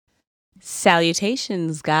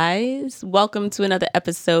Salutations, guys. Welcome to another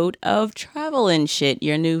episode of Travel and Shit,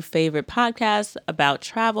 your new favorite podcast about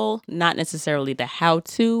travel, not necessarily the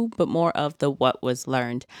how-to, but more of the what was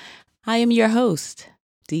learned. I am your host,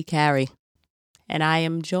 D. Carey, and I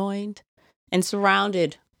am joined and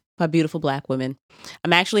surrounded by beautiful Black women.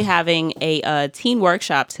 I'm actually having a teen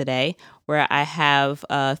workshop today where I have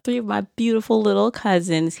three of my beautiful little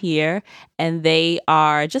cousins here, and they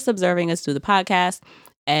are just observing us through the podcast.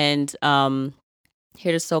 And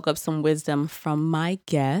here to soak up some wisdom from my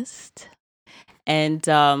guest. And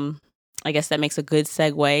I guess that makes a good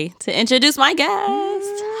segue to introduce my guest.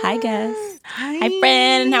 Hi, guest. Hi,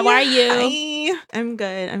 friend. How are you? Hi. I'm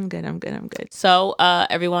good. So,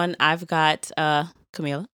 everyone, I've got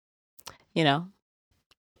Camila,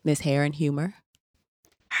 Miss Hair and Humor,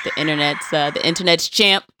 the internet's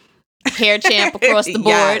champ, hair champ across the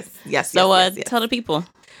board. Yes. So, tell the people.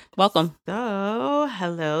 Welcome. So,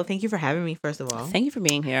 hello. Thank you for having me, first of all. Thank you for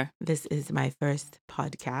being here. This is my first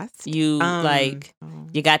podcast. You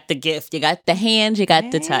you got the gift, you got the hands, you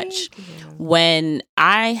got the touch. When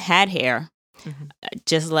I had hair,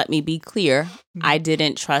 just let me be clear, I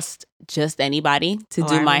didn't trust just anybody to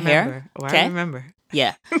do my hair. I remember.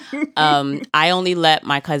 Yeah. I only let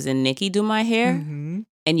my cousin Nikki do my hair and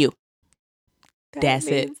you. That's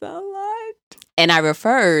it. A lot. And I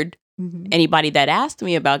referred anybody that asked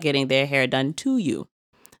me about getting their hair done to you.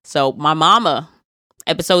 So my mama,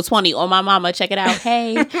 episode 20 on my mama, check it out.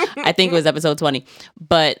 Hey, I think it was episode 20.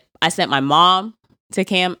 But I sent my mom to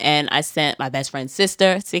Cam and I sent my best friend's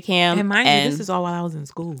sister to Cam. And mind you, this is all while I was in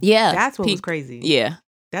school. Yeah. That's what was crazy. Yeah.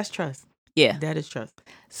 That's trust. Yeah. That is trust.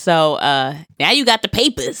 So now you got the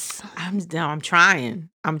papers. I'm trying.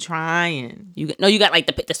 You got like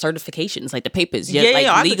the certifications, like the papers. Yeah,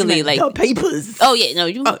 like legally, like the papers. Oh yeah, no,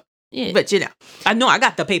 you. Yeah. But I know I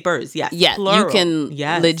got the papers. Yes. Yeah, plural. You can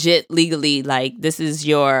legit legally, like, this is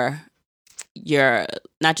your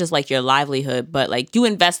not just like your livelihood, but like you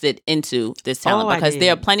invested into this talent because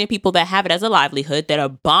there are plenty of people that have it as a livelihood that are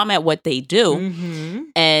bomb at what they do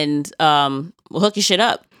and will hook your shit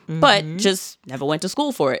up. But just never went to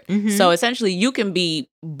school for it. So essentially you can be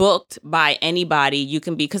booked by anybody. You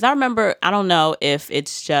can be, because I remember, I don't know if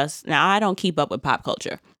it's just, now I don't keep up with pop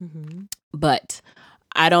culture, but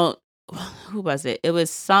who was it? It was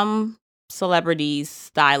some celebrity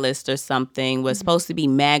stylist or something was supposed to be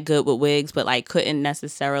mad good with wigs, but like couldn't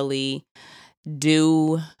necessarily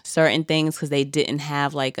do certain things because they didn't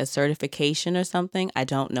have like a certification or something. I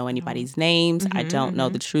don't know anybody's names. I don't know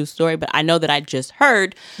the true story, but I know that I just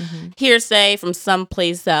heard hearsay from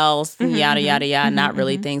someplace else, yada, yada, yada, not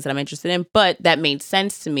really things that I'm interested in. But that made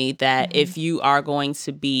sense to me that if you are going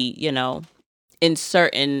to be, in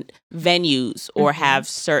certain venues or have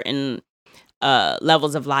certain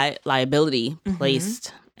levels of liability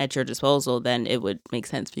placed at your disposal, then it would make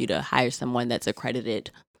sense for you to hire someone that's accredited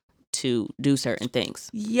to do certain things.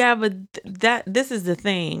 Yeah, but this is the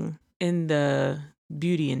thing in the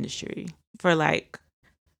beauty industry. For like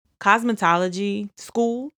cosmetology,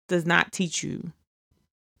 school does not teach you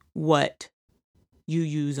what you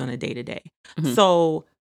use on a day-to-day. So,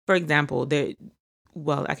 for example,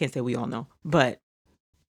 I can't say we all know, but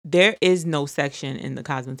there is no section in the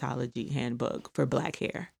cosmetology handbook for Black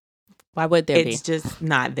hair. Why would there be? It's just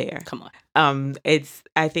not there. Come on.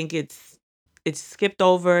 I think it's skipped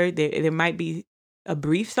over. There might be a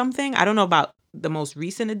brief something. I don't know about the most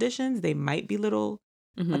recent editions. They might be little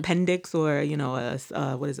appendix or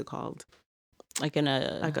what is it called? Like an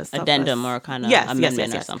addendum or kind of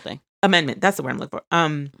amendment or something. Amendment. That's the word I'm looking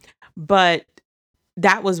for. But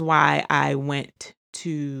that was why I went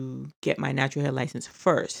to get my natural hair license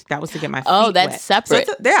first. That was to get my feet that's wet. separate.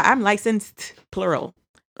 So I'm licensed plural.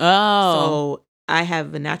 So I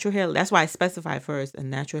have a natural hair. That's why I specify first a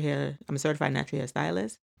natural hair. I'm a certified natural hair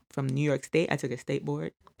stylist from New York State. I took a state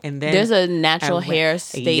board, and then there's a natural hair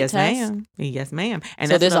state test. Ma'am. Yes, ma'am. And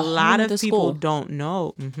so that's there's a lot of people school. don't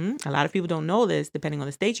know. A lot of people don't know this, depending on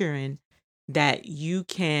the state you're in, that you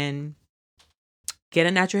can get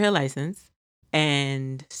a natural hair license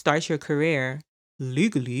and start your career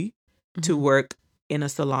legally to work in a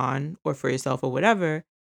salon or for yourself or whatever,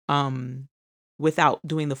 without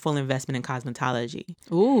doing the full investment in cosmetology.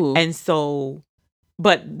 Ooh. And so,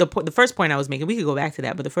 but the first point I was making, we could go back to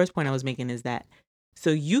that, but the first point I was making is that,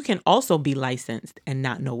 so you can also be licensed and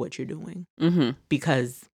not know what you're doing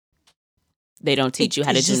because they don't teach you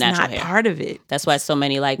how to do natural hair. It's not part of it. That's why so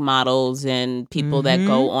many like models and people that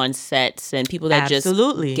go on sets and people that just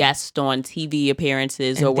guest on TV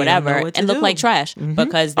appearances and or whatever and look like trash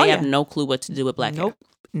because they have no clue what to do with Black hair.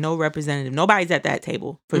 No representative. Nobody's at that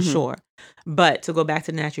table for sure. But to go back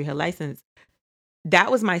to the natural hair license,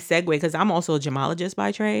 that was my segue because I'm also a gemologist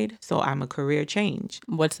by trade. So I'm a career change.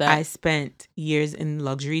 What's that? I spent years in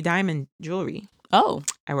luxury diamond jewelry. Oh.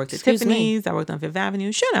 I worked at Tiffany's. I worked on Fifth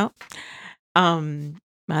Avenue. Shut up.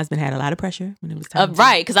 My husband had a lot of pressure when it was time.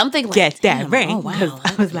 Right, because I'm thinking, get that ring. Oh, wow.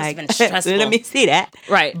 I was like, let me see that.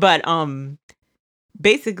 Right. But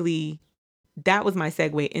basically, that was my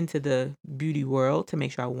segue into the beauty world to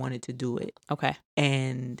make sure I wanted to do it. Okay.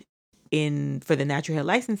 And for the natural hair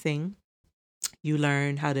licensing, you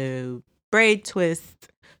learn how to braid, twist,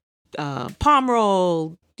 palm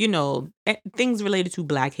roll, things related to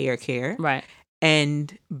black hair care. Right.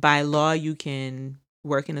 And by law, you can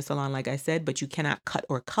work in a salon, like I said, but you cannot cut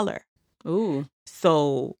or color. Ooh.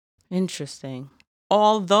 So interesting.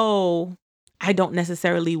 Although I don't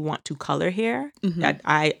necessarily want to color hair,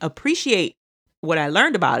 I appreciate what I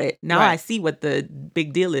learned about it. Now I see what the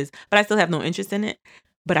big deal is, but I still have no interest in it.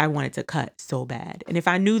 But I wanted to cut so bad. And if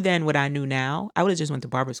I knew then what I knew now, I would have just went to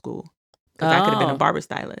barber school because I could have been a barber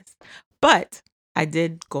stylist. But I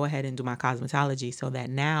did go ahead and do my cosmetology so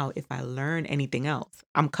that now if I learn anything else,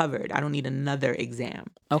 I'm covered. I don't need another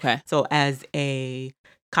exam. Okay. So as a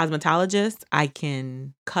cosmetologist, I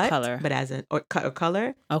can cut, color. But cut or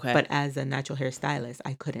color. Okay. But as a natural hair stylist,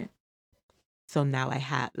 I couldn't. So now I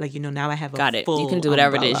have, now I have Got a it. full You can do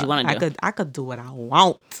whatever umbrella. it is you want to do. I could do what I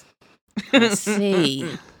want. I see.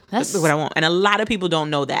 That's what I want. And a lot of people don't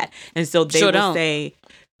know that. And so they will say,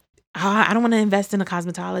 I don't want to invest in a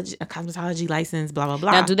cosmetology license, blah, blah,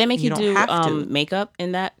 blah. Now, do they make you do makeup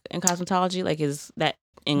in cosmetology? Like, is that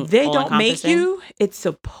they don't make you. It's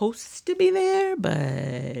supposed to be there, but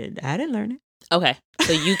I didn't learn it. Okay.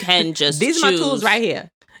 So you can just These are my tools right here.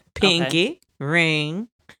 Pinky, ring,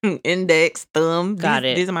 index, thumb.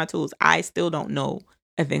 These are my tools. I still don't know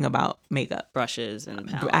a thing about makeup. Brushes and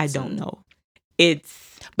palettes. I don't know.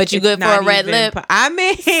 But you good for a red lip. I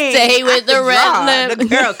mean, stay with the red lip. The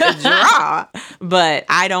girl could draw, but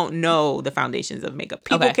I don't know the foundations of makeup.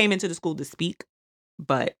 People came into the school to speak,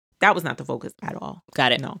 but that was not the focus at all.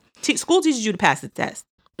 Got it. No, school teaches you to pass the test.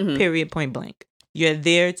 Period. Point blank. You're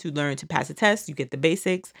there to learn to pass the test. You get the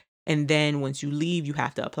basics, and then once you leave, you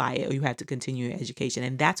have to apply it or you have to continue your education.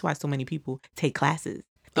 And that's why so many people take classes.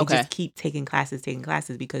 They just keep taking classes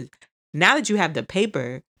because now that you have the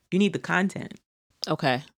paper, you need the content.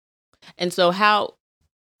 Okay. And so how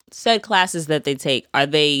said classes that they take, are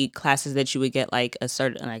they classes that you would get like a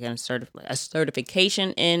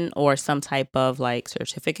certification in or some type of like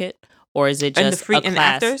certificate? Or is it just a class?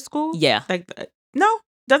 After school? Yeah. No,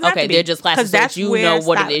 doesn't have to be. They're just classes that you know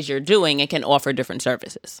what it is you're doing and can offer different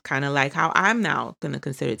services. Kind of like how I'm now going to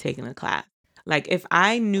consider taking a class. Like if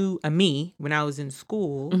I knew me when I was in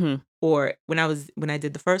school or when I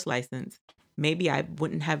did the first license, maybe I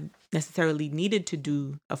wouldn't have necessarily needed to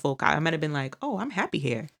do a full class. I might have been like, oh, I'm happy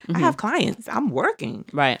here. I have clients. I'm working.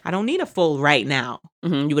 Right. I don't need a full right now.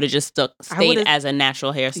 You would have just stayed as a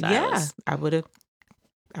natural hairstylist. Yeah, I would have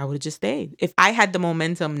just stayed. If I had the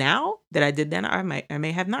momentum now that I did then, I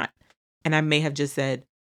may have not. And I may have just said,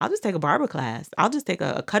 I'll just take a barber class. I'll just take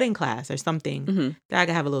a cutting class or something that I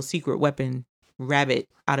could have a little secret weapon, rabbit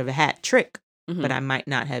out of a hat trick. But I might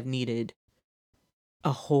not have needed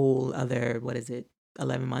a whole other,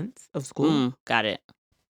 11 months of school. Got it.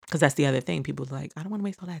 Because that's the other thing. People are like, I don't want to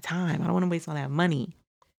waste all that time. I don't want to waste all that money.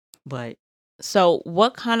 But so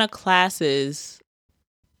what kind of classes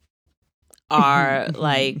are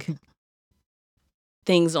like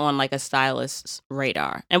things on like a stylist's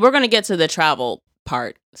radar? And we're going to get to the travel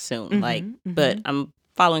part soon. But I'm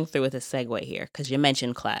following through with a segue here because you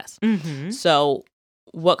mentioned class. So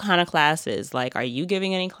what kind of classes? Like, are you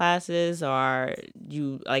giving any classes? Or are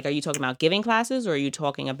you talking about giving classes or are you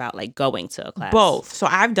talking about like going to a class? Both. So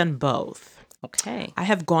I've done both. Okay. I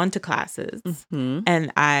have gone to classes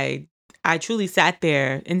and I truly sat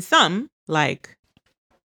there in some like,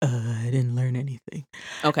 I didn't learn anything.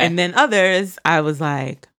 Okay. And then others, I was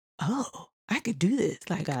like, oh, I could do this.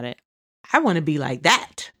 Like, got it. I want to be like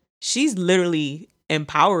that. She's literally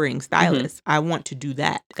empowering stylists. I want to do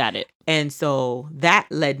that. Got it. And so that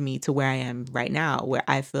led me to where I am right now, where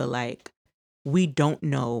I feel like we don't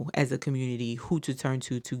know as a community who to turn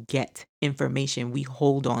to get information. We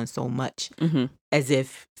hold on so much as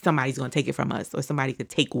if somebody's going to take it from us or somebody could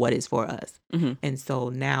take what is for us. And so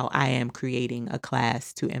now I am creating a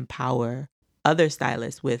class to empower other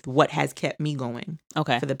stylists with what has kept me going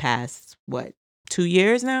for the past, 2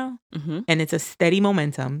 years now? And it's a steady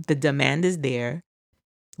momentum. The demand is there.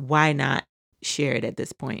 Why not share it at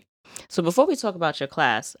this point? So before we talk about your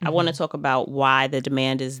class, I want to talk about why the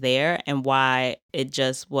demand is there and why it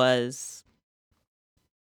just was.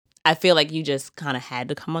 I feel like you just kind of had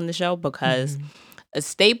to come on the show because a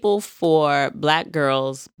staple for Black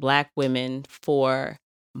girls, Black women, for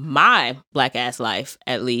my Black ass life,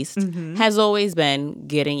 at least, has always been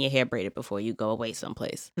getting your hair braided before you go away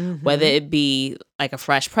someplace. Whether it be like a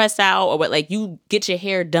fresh press out or what, like you get your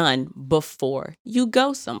hair done before you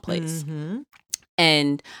go someplace.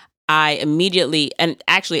 And I immediately, and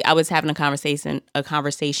actually I was having a conversation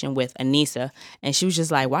with Anissa, and she was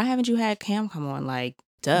just like, why haven't you had Cam come on? Like,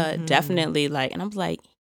 definitely. Like, and I was like,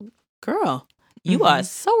 girl, you are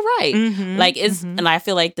so right. Like and I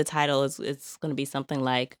feel like the title it's going to be something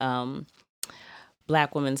like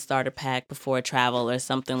Black Women Starter Pack Before Travel or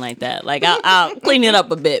something like that. Like I'll clean it up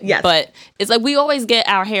a bit. Yes. But it's like we always get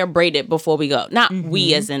our hair braided before we go. Not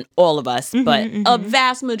we as in all of us, but a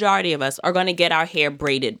vast majority of us are going to get our hair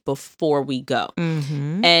braided before we go.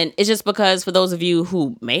 And it's just because for those of you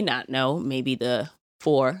who may not know, maybe the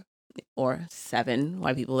 4 or 7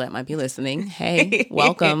 white people that might be listening, hey,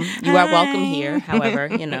 welcome. You are welcome here. However,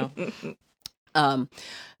 we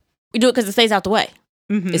do it because it stays out the way.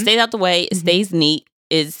 It stays out the way. It stays neat.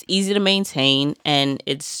 It's easy to maintain, and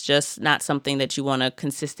it's just not something that you want to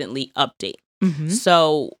consistently update.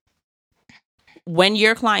 So when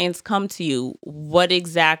your clients come to you, what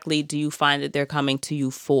exactly do you find that they're coming to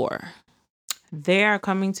you for? They are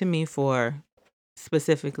coming to me for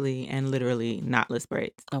specifically and literally knotless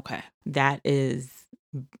braids. Okay. That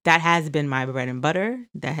has been my bread and butter.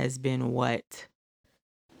 That has been what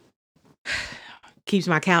keeps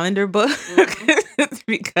my calendar booked.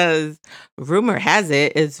 Because rumor has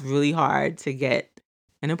it, it's really hard to get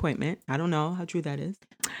an appointment. I don't know how true that is.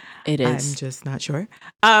 It is. I'm just not sure.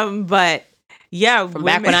 But yeah. From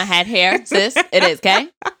back when I had hair, sis, it is, okay?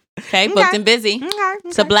 Okay, booked and busy. Okay.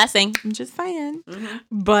 It's a blessing. I'm just saying.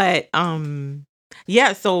 But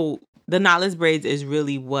yeah, so the knotless braids is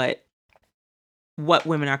really what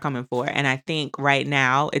women are coming for. And I think right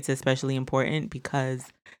now it's especially important because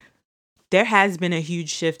there has been a huge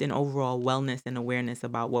shift in overall wellness and awareness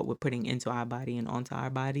about what we're putting into our body and onto our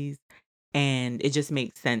bodies. And it just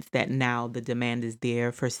makes sense that now the demand is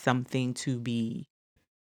there for something to be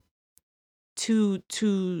to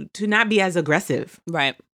not be as aggressive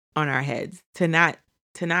right on our heads, to not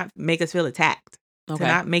make us feel attacked, to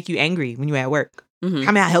not make you angry when you're at work.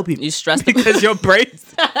 How may I help you? You stressed because your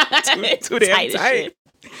braids too damn tight.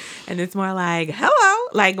 And it's more like, hello.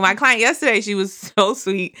 Like my client yesterday, she was so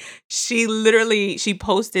sweet. She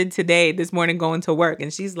posted today, this morning, going to work.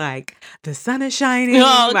 And she's like, the sun is shining.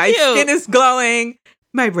 My skin is glowing.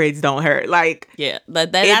 My braids don't hurt. Like, yeah,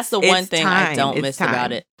 that's the one thing I don't miss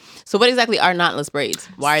about it. So what exactly are knotless braids?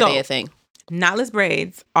 Why are they a thing? Knotless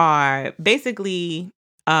braids are basically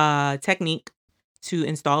a technique to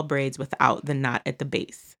install braids without the knot at the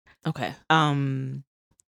base. Okay.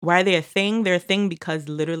 Why are they a thing? They're a thing because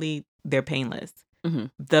literally they're painless.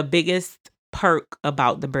 The biggest perk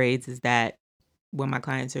about the braids is that when my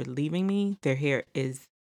clients are leaving me, their hair is,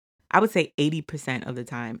 I would say 80% of the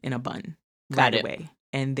time in a bun right away.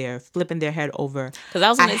 And they're flipping their head over.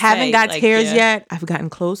 I haven't got tears yet. I've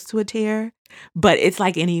gotten close to a tear. But it's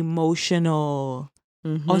like an emotional,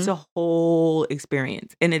 it's a whole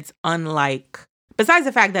experience. And it's unlike, besides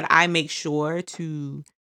the fact that I make sure to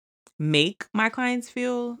make my clients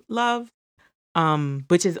feel loved,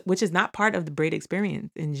 which is not part of the braid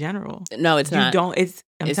experience in general. No, it's not.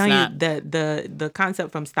 I'm telling you, the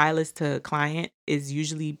concept from stylist to client is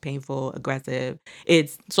usually painful, aggressive.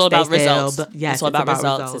 It's all about results. Yes, it's all about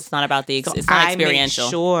results. It's not about it's not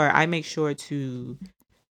experiential. I make sure to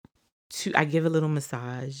I give a little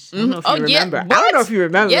massage. I don't know if you remember. I don't know if you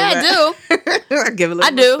remember. Yeah, I do. I give a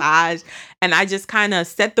little massage, and I just kind of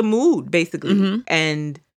set the mood, basically.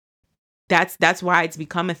 And that's why it's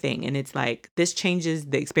become a thing. And it's like, this changes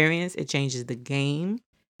the experience. It changes the game.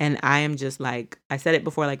 And I am just like, I said it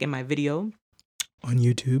before, like in my video on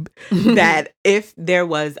YouTube, that if there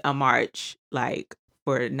was a march like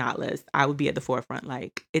for knotless, I would be at the forefront.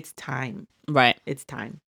 Like, it's time. Right. It's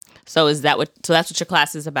time. So that's what your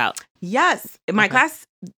class is about? Yes. My class,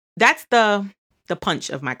 that's the punch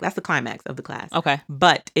of that's the climax of the class. Okay.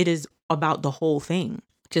 But it is about the whole thing.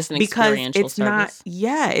 Just an experiential service.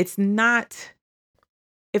 It's not.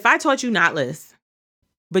 If I taught you knotless,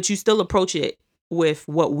 but you still approach it with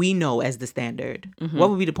what we know as the standard, what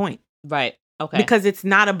would be the point? Right. Okay. Because it's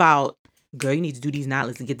not about, girl, you need to do these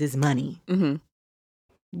knotless and get this money.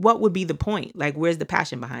 What would be the point? Like, where's the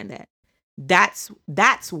passion behind that? That's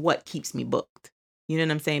what keeps me booked. You know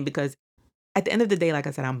what I'm saying? Because at the end of the day, like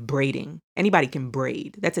I said, I'm braiding. Anybody can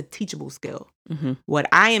braid. That's a teachable skill. What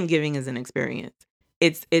I am giving is an experience.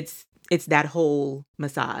 It's that whole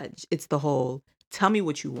massage. It's the whole, tell me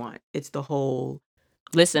what you want. It's the whole,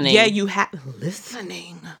 listening. Yeah, you have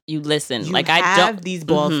listening. You listen. You like have I don't these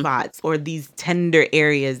bald spots or these tender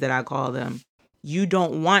areas that I call them. You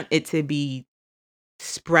don't want it to be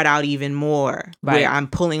spread out even more, where I'm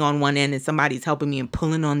pulling on one end and somebody's helping me and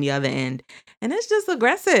pulling on the other end, and it's just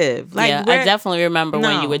aggressive. Like, yeah, I definitely remember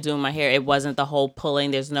when you were doing my hair. It wasn't the whole pulling.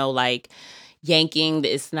 There's no like yanking.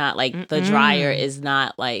 It's not like the dryer is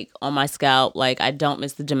not like on my scalp. Like, I don't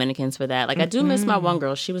miss the Dominicans for that. Like, I do miss my one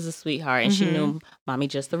girl. She was a sweetheart, and she knew mommy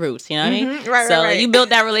just the roots. You know what I mean? Right. You built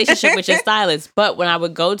that relationship with your stylist. But when I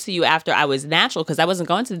would go to you after I was natural, because I wasn't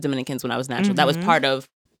going to the Dominicans when I was natural. That was part of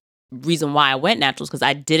reason why I went naturals, because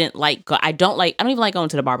I didn't like. I don't even like going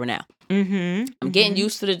to the barber now. I'm getting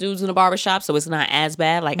used to the dudes in the barber shop, so it's not as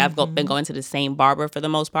bad. Like, I've been going to the same barber for the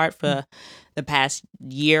most part for the past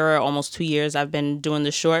year, almost 2 years. I've been doing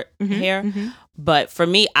the short hair. But for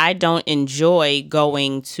me, I don't enjoy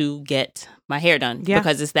going to get my hair done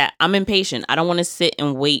because it's that I'm impatient. I don't want to sit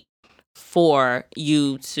and wait for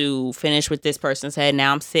you to finish with this person's head.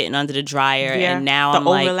 Now I'm sitting under the dryer and now I'm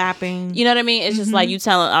overlapping. Like, you know what I mean? It's just like you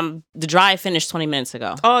telling the dry finished 20 minutes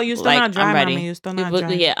ago. Oh, you still not dry, mommy. You still not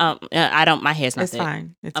dry. Yeah, I don't. My hair's not it's thick.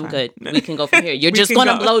 Fine. I'm good. We can go from here. You're just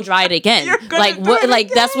gonna blow dry it again. Like what? Like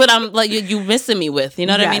that's what I'm like. You missing me with. You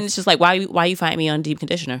know what I mean? It's just like why you fighting me on deep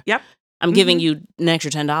conditioner? Yep. I'm giving you an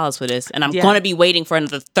extra $10 for this, and I'm going to be waiting for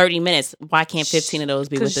another 30 minutes. Why can't 15 of those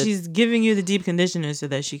be with this? Because she's giving you the deep conditioner so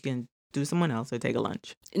that she can do someone else or take a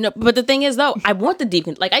lunch. No, but the thing is, though, I want the deep...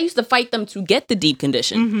 Like, I used to fight them to get the deep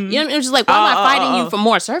condition. You know what I mean? It's just like, why am I fighting you for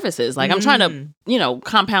more services? Like, I'm trying to,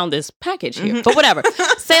 compound this package here. But whatever.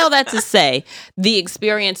 Say all that to say, the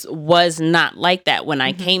experience was not like that when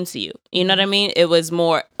I came to you. You know what I mean? It was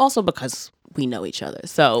more... Also because we know each other.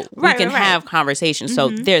 So we can have conversations. So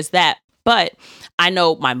there's that. But I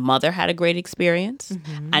know my mother had a great experience.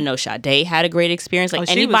 I know Sade had a great experience. Like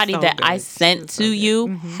anybody that I sent to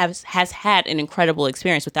you has had an incredible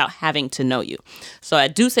experience without having to know you. So I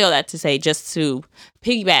do say all that to say, just to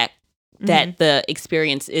piggyback, that the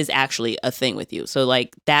experience is actually a thing with you. So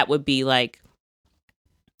like that would be like,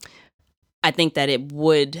 I think that it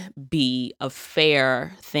would be a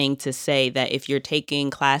fair thing to say that if you're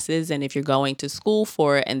taking classes and if you're going to school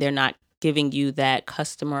for it and they're not giving you that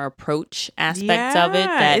customer approach aspect of it,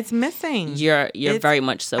 that it's missing. You're very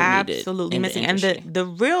much so needed. Absolutely missing. And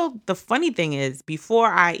the funny thing is, before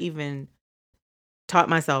I even taught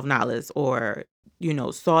myself knotless or,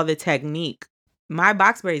 saw the technique, my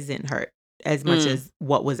box braids didn't hurt as much as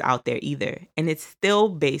what was out there either. And it's still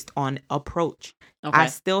based on approach. Okay. I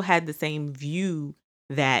still had the same view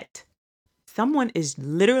that someone is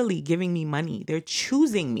literally giving me money. They're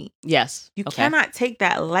choosing me. Yes. You cannot take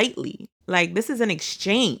that lightly. Like, this is an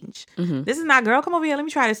exchange. This is not, girl, come over here. Let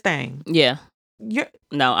me try this thing. Yeah.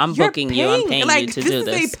 I'm booking you. I'm paying you to do this.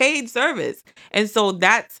 This is a paid service. And so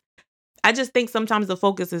I just think sometimes the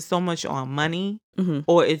focus is so much on money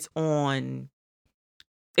or it's on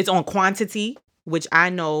quantity, which I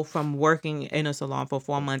know from working in a salon for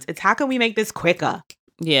 4 months. It's how can we make this quicker?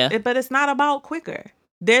 Yeah. But it's not about quicker.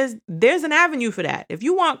 There's an avenue for that. If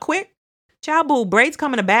you want quick, child boo, braids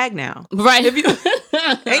come in a bag now. Right. If you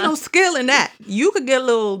ain't no skill in that. You could get a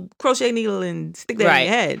little crochet needle and stick that in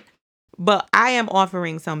your head. But I am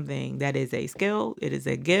offering something that is a skill, it is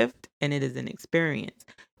a gift, and it is an experience.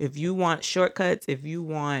 If you want shortcuts, if you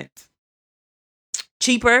want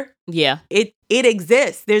cheaper, it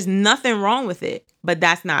exists. There's nothing wrong with it. But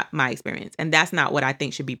that's not my experience. And that's not what I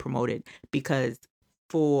think should be promoted. Because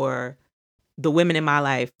for the women in my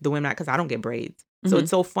life, because I don't get braids. So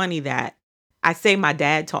it's so funny that I say my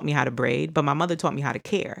dad taught me how to braid, but my mother taught me how to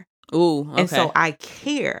care. Ooh, okay. And so I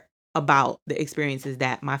care about the experiences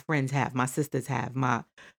that my friends have, my sisters have, my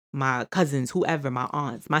cousins, whoever, my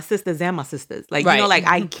aunts, my sisters and my sisters. Like,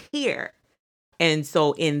 I care. And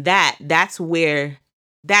so in that's where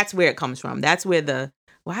it comes from. That's where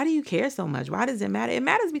why do you care so much? Why does it matter? It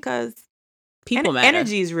matters because people matter.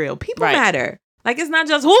 Energy is real. People matter. Like, it's not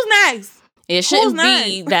just who's next. It shouldn't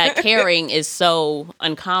be that caring is so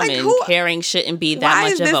uncommon. Like caring shouldn't be that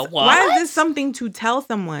much of a what? Why is this something to tell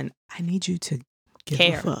someone? I need you to give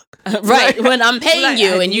a fuck. Right. When I'm paying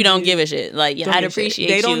you and you don't give a shit. Like, I'd appreciate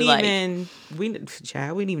you. They don't even, we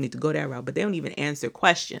didn't even need to go that route, but they don't even answer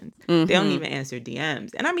questions. They don't even answer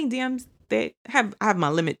DMs. And I mean, DMs, I have my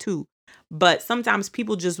limit too. But sometimes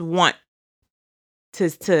people just want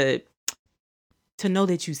to know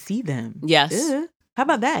that you see them. Yes. How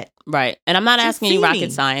about that? Right. And I'm not asking you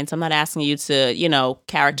rocket science. I'm not asking you to,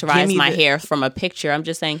 characterize my hair from a picture. I'm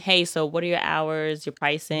just saying, hey, so what are your hours, your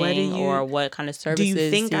pricing, or what kind of services? Do you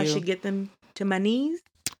think I should get them to my knees?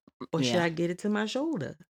 Or should I get it to my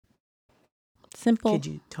shoulder? Simple. Could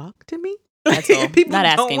you talk to me? That's all. People Not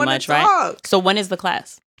don't asking wanna much, talk. right? So when is the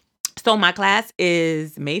class? So my class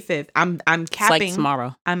is May 5th. I'm capping. It's like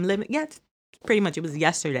tomorrow. I'm living. Yeah, it's pretty much. It was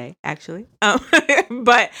yesterday, actually.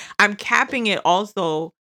 But I'm capping it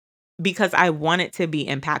also because I want it to be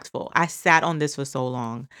impactful. I sat on this for so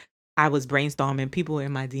long. I was brainstorming. People were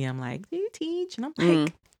in my DM like, "Do you teach?" And I'm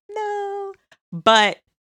like, "No." But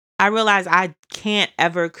I realized I can't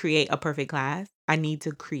ever create a perfect class. I need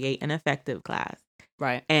to create an effective class.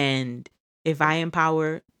 Right. And if I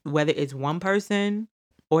empower, whether it's one person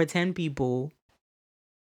or 10 people,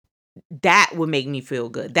 that would make me feel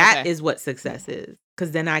good. That is what success is.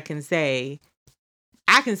 Because then I can sit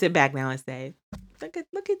back now and say,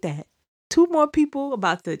 look at that. 2 more people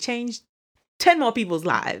about to change 10 more people's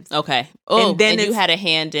lives. Okay. Oh, and then you had a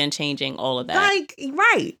hand in changing all of that. Like,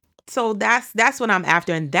 right. So that's what I'm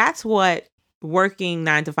after. And that's what working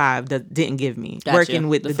 9 to 5 didn't give me. Gotcha. Working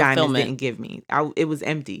with the diamonds didn't give me. It was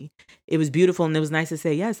empty. It was beautiful, and it was nice to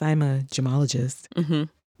say, yes, I'm a gemologist. Mm-hmm.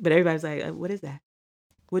 But everybody's like, what is that?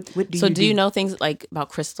 What do you do? So do you know things like about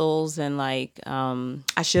crystals and like...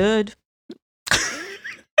 I should.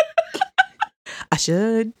 I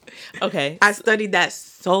should. Okay. I studied that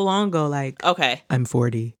so long ago. Like, okay, I'm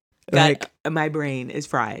 40. Like, my brain is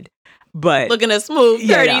fried. But looking at smooth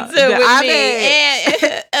 32 with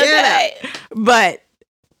me. Okay.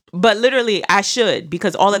 But literally, I should,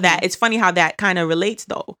 because all of that. It's funny how that kind of relates,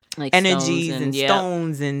 though. Like energies and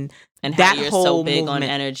stones and that how you're whole so big movement. On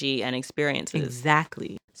energy and experiences.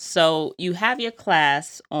 Exactly. So you have your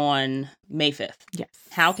class on May 5th. Yes.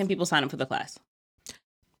 How can people sign up for the class?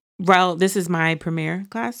 Well, this is my premiere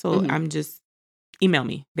class, so I'm just email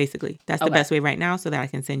me, basically. That's the best way right now, so that I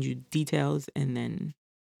can send you details, and then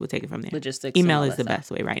we'll take it from there. Logistics. Email is the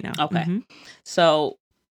best way right now. Okay. Mm-hmm. So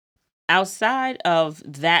outside of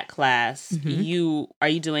that class, are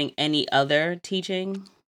you doing any other teaching?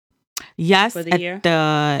 Yes. For the year? At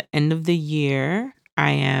the end of the year,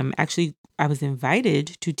 I was invited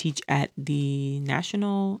to teach at the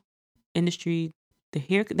Natural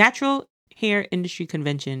Hair Industry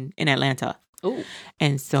Convention in Atlanta. Ooh.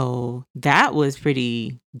 And so that was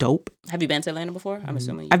pretty dope. Have you been to Atlanta before? I'm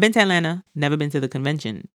assuming. I've been to Atlanta, never been to the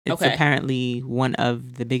convention. It's apparently one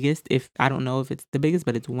of the biggest, I don't know if it's the biggest,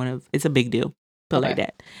 but it's a big deal. Like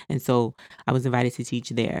that. And so I was invited to teach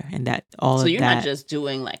there, and So you're not just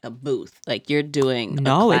doing like a booth, like you're doing a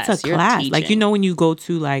class. It's a class. Like, when you go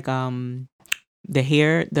to like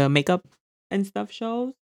the makeup and stuff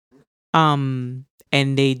shows, and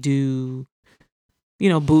they do,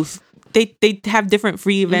 booth. They have different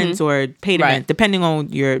free events or paid events depending on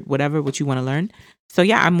what you want to learn. So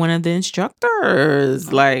yeah, I'm one of the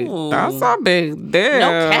instructors. Like, that's a big deal.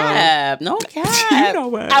 No cap. You know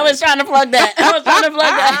what? I was trying to plug that.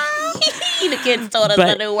 The kids told us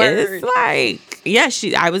a new word. It's like,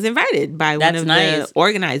 I was invited by one of the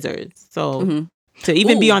organizers. So to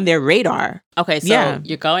even be on their radar. Okay, so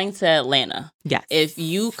you're going to Atlanta. Yes. If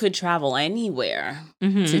you could travel anywhere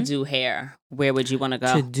to do hair, where would you want to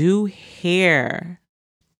go? To do hair.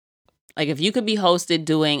 Like, if you could be hosted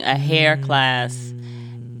doing a hair class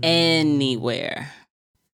anywhere.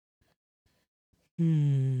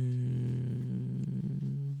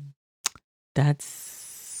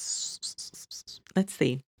 Let's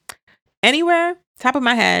see. Anywhere, top of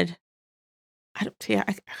my head. I don't see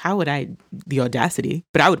how would I the audacity,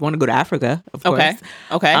 but I would want to go to Africa, of course.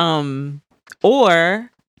 Okay.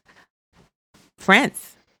 Or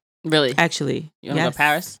France. Really? Actually. You want to go to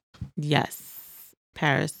Paris? Yes.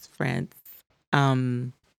 Paris, France.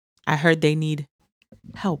 I heard they need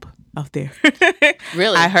help out there.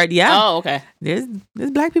 Really? I heard, yeah. Oh, okay. There's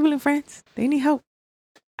Black people in France. They need help.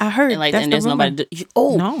 I heard. And there's nobody.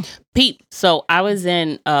 No. Pete. So I was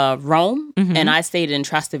in Rome, and I stayed in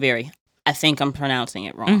Trastevere. I think I'm pronouncing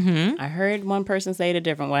it wrong. I heard one person say it a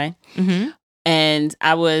different way. And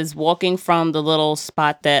I was walking from the little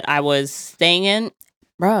spot that I was staying in.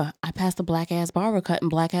 Bruh, I passed a black ass barber cutting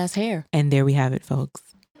black ass hair. And there we have it, folks.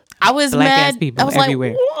 I was black mad. Ass people I was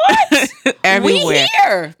everywhere. Like, what?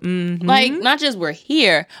 Everywhere. We here. Like, not just we're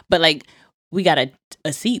here, but like we got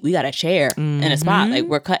a seat, we got a chair and a spot. Like,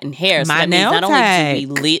 we're cutting hair. So that means not only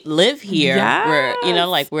do we live here,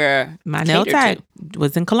 we're my nail tech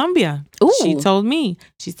was in Colombia. Ooh. She told me.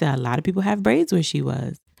 She said a lot of people have braids where she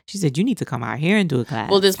was. She said, you need to come out here and do a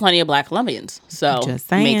class. Well, there's plenty of Black Colombians, so just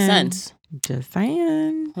saying. Makes sense. Just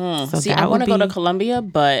saying. So see, I want to go to Colombia,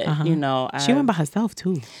 but she went by herself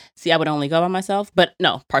too. See, I would only go by myself, but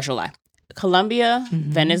no, partial lie. Colombia,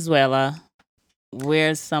 Venezuela.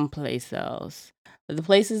 Where's someplace else? The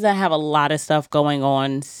places that have a lot of stuff going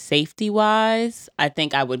on safety-wise, I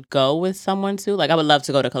think I would go with someone too. Like, I would love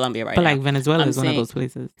to go to Colombia right now. But like Venezuela is one of those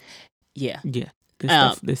places. Yeah.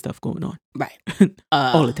 There's stuff going on. Right.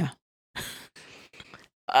 All the time.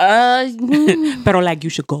 Pero like you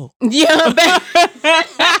should go. Yeah.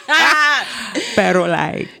 Pero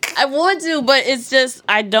like I want to, but it's just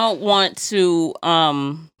I don't want to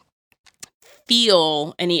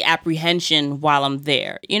feel any apprehension while I'm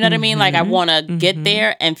there. You know what I mean? Like I want to get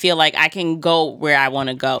there and feel like I can go where I want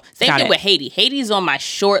to go. Same thing with Haiti. Haiti's on my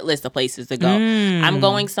short list of places to go. I'm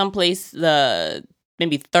going someplace the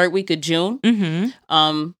maybe third week of June.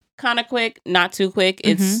 Kind of quick, not too quick.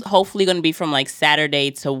 It's hopefully going to be from like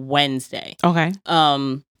Saturday to Wednesday. Okay.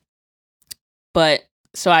 But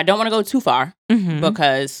so I don't want to go too far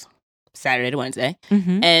because Saturday to Wednesday,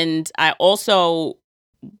 and I also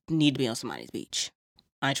need to be on somebody's beach.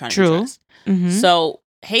 I ain't trying to be stressed. So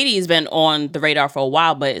Haiti has been on the radar for a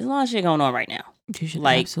while, but there's a lot of shit going on right now. You should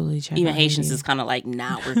like absolutely check even out Haitians Haiti. is kind of like,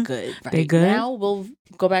 nah, we're good. Right They good? now we'll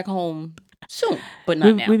go back home soon, but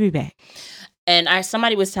not now. We'll be back. And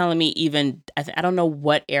somebody was telling me even, I don't know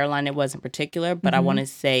what airline it was in particular, but I want to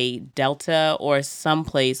say Delta or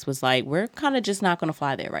someplace was like, we're kind of just not going to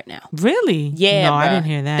fly there right now. Really? Yeah. No, I didn't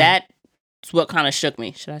hear that. That's what kind of shook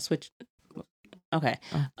me. Should I switch? Okay.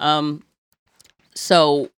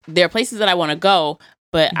 So there are places that I want to go,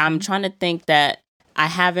 but I'm trying to think that I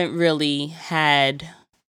haven't really had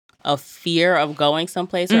a fear of going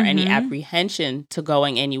someplace or any apprehension to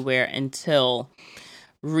going anywhere until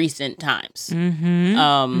recent times.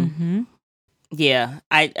 Yeah,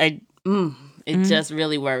 it just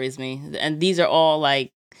really worries me. And these are all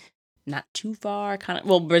like not too far, kind of.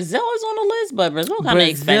 Well, Brazil is on the list, but Brazil kind of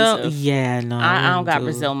expensive. Yeah, no, I don't got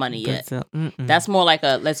Brazil money yet. That's more like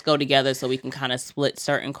a let's go together so we can kind of split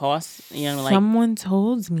certain costs. You know, like someone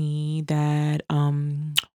told me that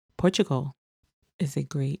Portugal is a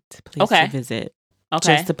great place to visit.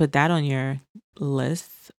 Okay, just to put that on your list.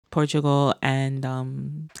 Portugal, and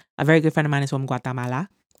a very good friend of mine is from Guatemala.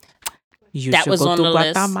 That was on the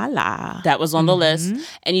list. That was on the list.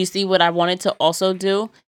 And you see, what I wanted to also do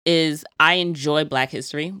is I enjoy Black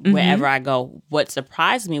history wherever I go. What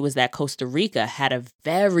surprised me was that Costa Rica had a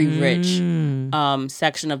very rich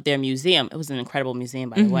section of their museum. It was an incredible museum,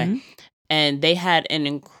 by the way. And they had an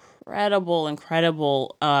incredible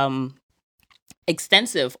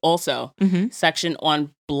extensive also section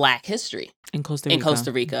on Black history in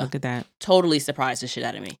Costa Rica. Look at that. Totally surprised the shit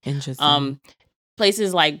out of me. Interesting.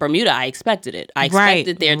 Places like Bermuda, I expected it. I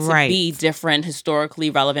expected there to be different historically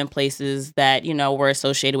relevant places that, you know, were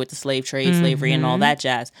associated with the slave trade, slavery, and all that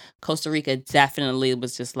jazz. Costa Rica definitely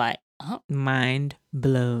was just like, mind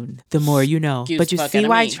blown. The more you know. But you see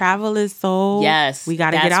why travel is so... Yes. We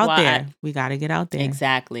got to get out there. We got to get out there.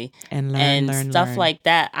 Exactly. And learn, stuff like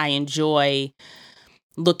that I enjoy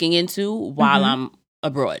looking into while I'm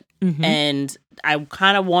abroad. And I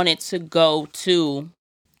kind of wanted to go to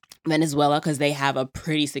Venezuela because they have a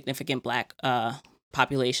pretty significant Black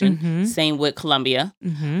population. Same with Colombia.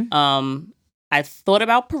 I thought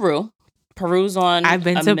about Peru. Peru's on. I've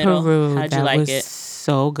been to Peru. How'd you like it?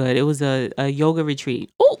 So good. It was a yoga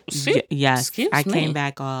retreat. Oh, shit. Yes. Excuse I me. came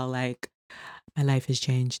back all like, my life has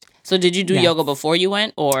changed. So did you do yoga before you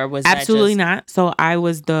went, or was absolutely not? So I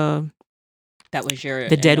was that was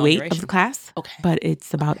the dead weight of the class. Okay, but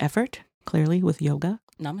it's about effort. Clearly, with yoga.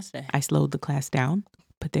 Namaste. I slowed the class down,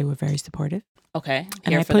 but they were very supportive. Okay,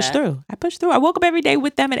 and I pushed through. I woke up every day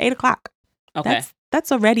with them at 8:00. Okay,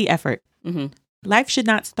 that's already effort. Life should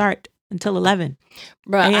not start until 11.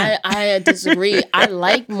 Bro, I disagree. I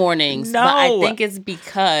like mornings, but I think it's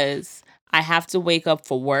because I have to wake up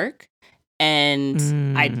for work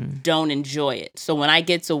and I don't enjoy it. So when I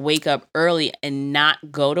get to wake up early and not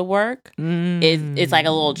go to work, it's like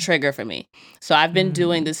a little trigger for me. So I've been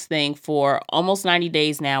doing this thing for almost 90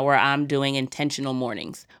 days now where I'm doing intentional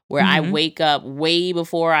mornings where I wake up way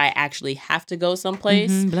before I actually have to go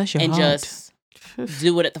someplace and just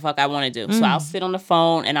do what the fuck I want to do. So I'll sit on the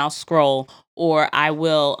phone and I'll scroll, or I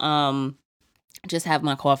will just have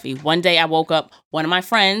my coffee. One day I woke up, one of my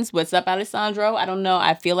friends, what's up, Alessandro? I don't know.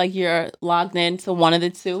 I feel like you're logged into one of the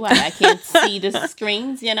two. I can't see the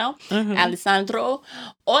screens, you know? Alessandro,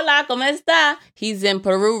 hola, ¿cómo está? He's in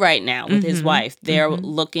Peru right now with his wife. They're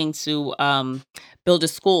looking to build a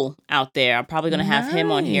school out there. I'm probably going to have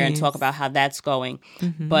him on here and talk about how that's going.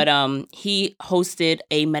 But he hosted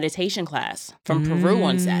a meditation class from Peru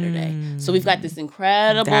on Saturday. So we've got this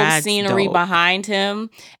incredible scenery behind him,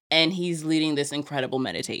 and he's leading this incredible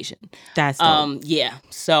meditation. That's dope. Yeah.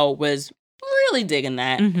 So was really digging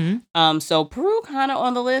that. So Peru kind of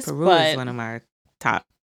on the list. Peru is one of my top.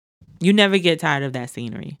 You never get tired of that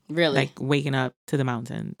scenery. Really? Like waking up to the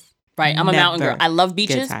mountains. Right. I'm a mountain girl. I love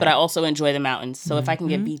beaches, but I also enjoy the mountains. So if I can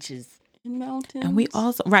get beaches Mountains. And we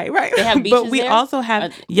also right. They have beaches but we there? also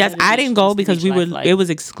have yes. I didn't go because we were. Like? It was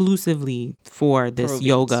exclusively for this Peruvians.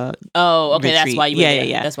 yoga. Oh, okay. Retreat. That's why you were there.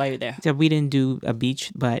 Yeah. That's why you were there. So we didn't do a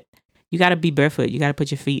beach, but you got to be barefoot. You got to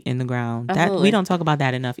put your feet in the ground. Absolutely. That we don't talk about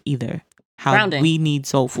that enough either. How Grounding. we need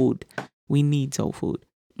soul food. We need soul food,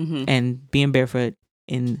 and being barefoot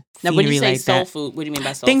in scenery now, when you say like soul that. food, what do you mean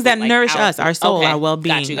by soul Things food? that like nourish us, our soul, our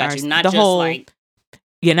well-being. Got you. Not the just whole, like...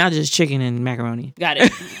 Yeah, not just chicken and macaroni. Got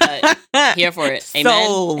it. Here for it. Amen.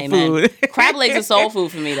 Soul Amen. food. Crab legs are soul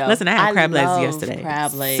food for me, though. Listen, I had crab legs yesterday.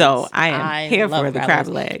 Crab legs. So I am here for the crab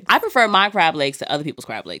legs. I prefer my crab legs to other people's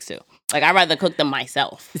crab legs, too. Like, I'd rather cook them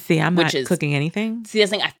myself. See, I'm not cooking anything. See, that's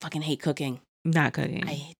the thing. I fucking hate cooking. Not cooking.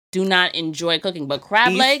 I do not enjoy cooking, but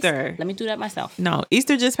crab legs, let me do that myself. No,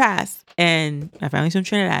 Easter just passed, and my family's from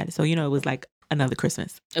Trinidad, so it was like another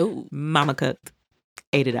Christmas. Ooh, Mama cooked,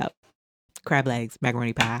 ate it up. Crab legs,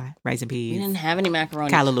 macaroni pie, rice and peas. We didn't have any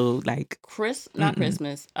macaroni. Callaloo, like not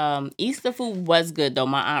Christmas. Easter food was good though.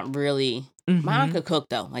 My aunt really, my aunt could cook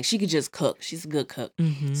though. Like she could just cook. She's a good cook.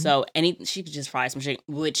 So she could just fry some chicken,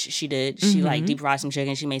 which she did. She like deep fried some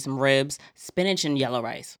chicken. She made some ribs, spinach, and yellow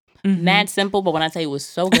rice. Mad simple, but when I tell you it was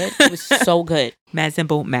so good, it was so good. Mad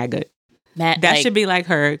simple, mad good. That should be like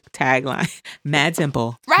her tagline. Mad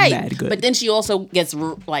simple, right? Mad good. But then she also gets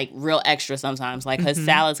like real extra sometimes. Like her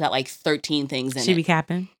salad's got like 13 things in it. She be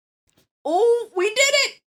capping. Oh, we did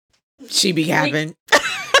it. She be capping.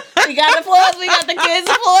 We got applause. We got the kids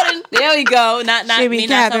applauding. There we go. Not she be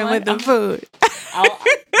capping with the food.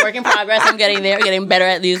 Work in progress. I'm getting there. Getting better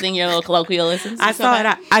at using your little colloquialisms. I saw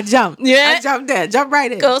it. I jumped. Yeah. I jumped in. Jump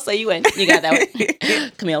right in. Go. So you win. You got that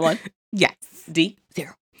one. Camille 1. Yes. D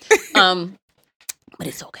 0. But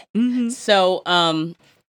it's okay. So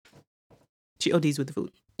she ODs with the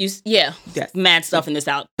food. Yes. Mad stuff in this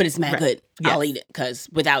out, but it's mad good. Yes. I'll eat it because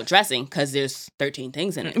without dressing, because there's 13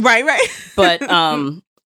 things in it. Right. But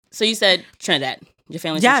so you said Trinidad. Your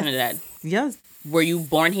family's from Trinidad. Yes. Were you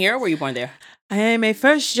born here or were you born there? I am a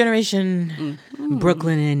first generation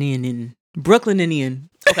Brooklynian.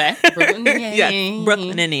 Okay. Yes,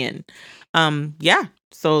 Brooklynian. Yeah.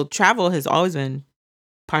 So travel has always been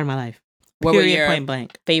part of my life. Where were your point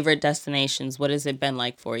blank favorite destinations? What has it been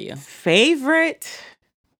like for you? Favorite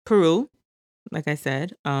Peru, like I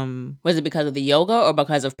said. Was it because of the yoga or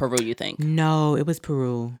because of Peru, you think? No, it was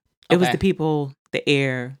Peru. It was the people, the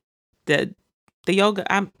air, the yoga.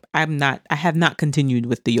 I have not continued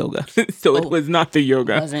with the yoga. So it was not the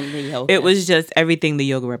yoga. It wasn't the yoga. It was just everything the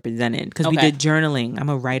yoga represented. Because we did journaling. I'm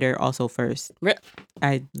a writer also first.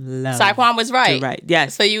 I love Saquon was right. To write.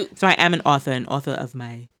 Yes. So I am an author of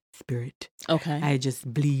my spirit. Okay. I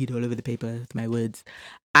just bleed all over the paper with my words.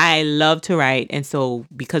 I love to write. And so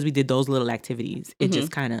because we did those little activities, it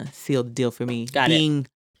just kind of sealed the deal for me. Being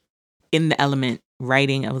in the element,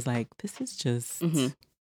 writing, I was like, this is just...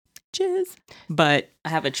 But I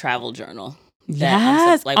have a travel journal.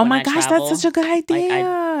 Yes. Oh my gosh, that's such a good idea. Like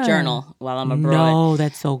I journal while I'm abroad. No,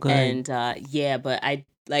 that's so good. And but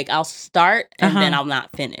I'll start and then I'll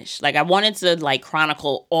not finish. Like I wanted to like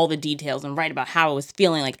chronicle all the details and write about how I was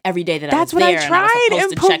feeling like every day that I was there. That's what I tried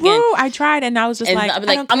in Peru. I tried and I was just and like, I'd be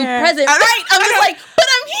like, I'm present, right? I'm just like, but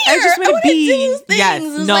I'm here. I just want to be. Do things. Yes,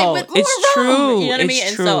 it's no, like, it's true. You know what I mean? It's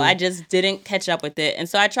and true. so I just didn't catch up with it. And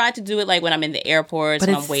so I tried to do it like when I'm in the airports,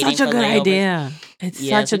 but when I'm waiting for layovers. It's such a good idea. It's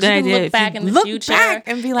such a good idea. Look back in the future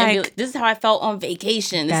and be like, this is how I felt on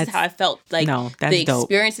vacation. This is how I felt like the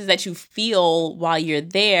experiences that you feel while you're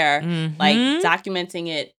there, like documenting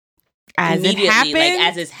it as it happens. Like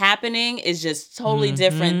as it's happening is just totally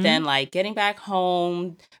different than like getting back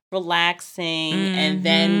home, relaxing, and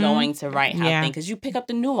then going to write how things. Because you pick up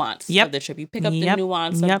the nuance of the trip. You pick up the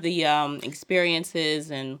nuance of the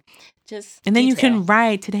experiences and just and then you can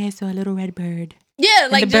write, today I saw a little red bird. Yeah,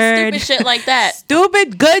 like just stupid shit like that.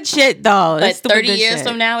 Stupid good shit though. But 30 years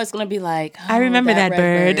from now, it's gonna be like, I remember that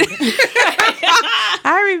bird.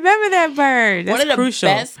 I remember that bird. That's one of the crucial.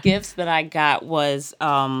 best gifts that I got was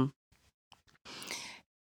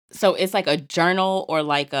so it's like a journal or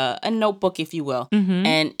like a notebook, if you will,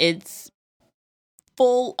 and it's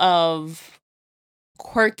full of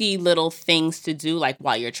quirky little things to do like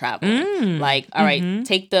while you're traveling. Like, all right,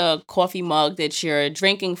 take the coffee mug that you're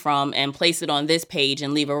drinking from and place it on this page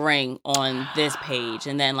and leave a ring on this page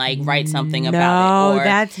and then like write something about it. Or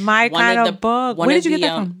that's my kind of book. Where did you get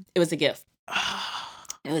that from? It was a gift.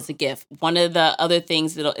 It was a gift. One of the other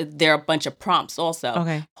things, there are a bunch of prompts also.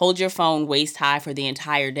 Okay. Hold your phone waist high for the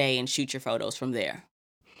entire day and shoot your photos from there.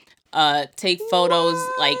 take photos,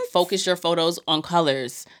 like focus your photos on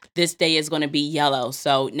colors. This day is going to be yellow.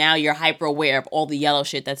 So now you're hyper aware of all the yellow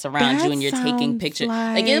shit that's around you and you're taking pictures.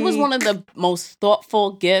 Like it was one of the most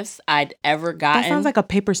thoughtful gifts I'd ever gotten. That sounds like a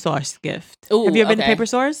paper source gift. Ooh, have you ever been to Paper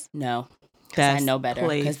Source? No. I know better.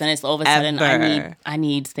 Because then it's all of a sudden I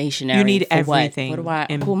need stationery. You need everything. Who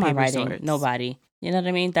am I writing? Source. Nobody. You know what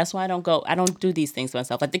I mean? That's why I don't do these things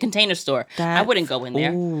myself. Like the Container Store. I wouldn't go in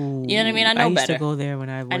there. Ooh, you know what I mean? I know better. I used to go there when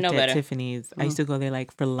I worked at Tiffany's. I used to go there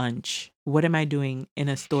like for lunch. What am I doing in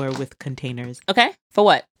a store with containers? Okay. For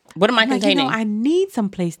what? What am I containing? I need some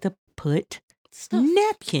place to put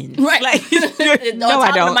napkins. Right. Like, no,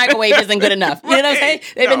 I don't. The microwave isn't good enough. You know what I'm saying?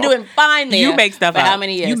 They've been doing fine there. You make stuff for up. How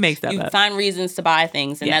many years? You make stuff up. You find reasons to buy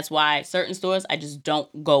things. And that's why certain stores I just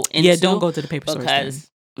don't go into. Yeah, don't go to the paper store. Because...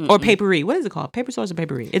 Or papery. What is it called? Paper Source or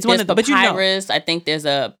papery? It's one of the. Papyrus. I think there's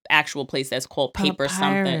a actual place that's called Paper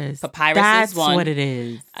something. Papyrus that's is one. What it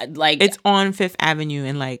is. Like it's on Fifth Avenue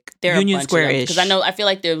in like Union Square-ish. Because I feel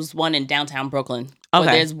like there was one in downtown Brooklyn. Okay.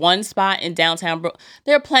 Or there's one spot in downtown Brooklyn.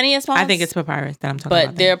 There are plenty of spots. I think it's Papyrus that I'm talking about.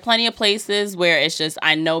 But there are plenty of places where it's just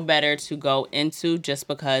I know better to go into just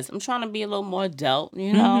because I'm trying to be a little more adult,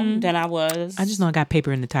 you know, than I was. I just know I got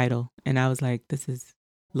paper in the title, and I was like, this is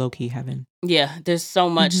low-key heaven. Yeah, there's so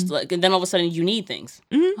much. Like, and then all of a sudden you need things.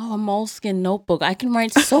 Oh, a moleskin notebook. I can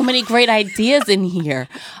write so many great ideas in here.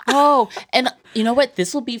 Oh, and you know what?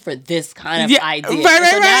 This will be for this kind of idea.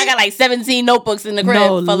 Right, now I got like 17 notebooks in the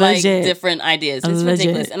crib for like different ideas. It's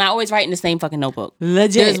ridiculous. And I always write in the same fucking notebook.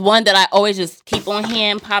 There's one that I always just keep on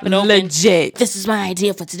hand, pop it open. This is my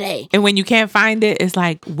idea for today. And when you can't find it, it's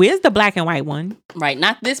like, where's the black and white one? Right.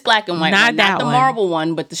 Not this black and white one. Not the marble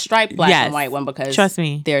one, but the striped black and white one because trust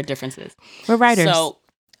me, there are differences. We're writers. So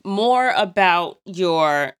more about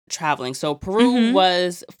your traveling. So Peru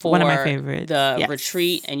was for one of my favorites. The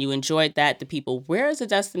retreat and you enjoyed that. The people, where has a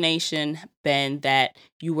destination been that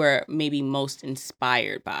you were maybe most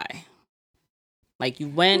inspired by? Like you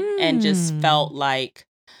went and just felt like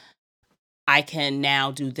I can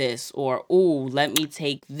now do this, or ooh, let me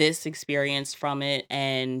take this experience from it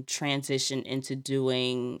and transition into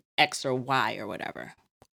doing X or Y or whatever.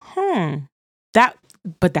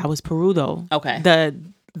 But that was Peru though. Okay. The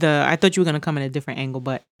I thought you were gonna come in a different angle,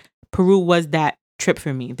 but Peru was that trip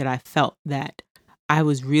for me that I felt that I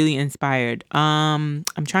was really inspired. I'm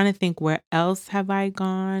trying to think where else have I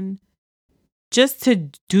gone just to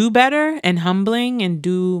do better and humbling and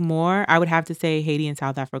do more. I would have to say Haiti and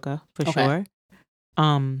South Africa for sure.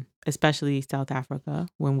 Especially South Africa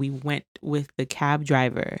when we went with the cab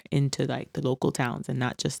driver into like the local towns and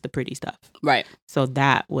not just the pretty stuff. Right. So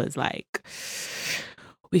that was like,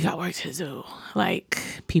 we got work to do. Like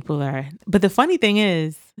people are, but the funny thing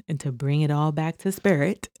is, and to bring it all back to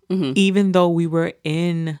spirit, even though we were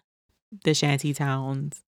in the shanty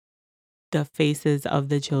towns, the faces of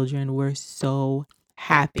the children were so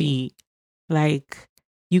happy. Like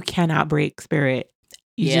you cannot break spirit.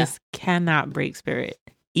 You just cannot break spirit,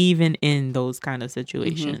 even in those kind of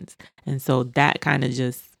situations. And so that kind of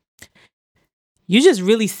just, you just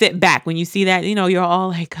really sit back when you see that, you know, you're all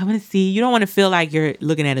like, come and see. You don't want to feel like you're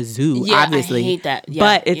looking at a zoo, obviously. I hate that. Yeah,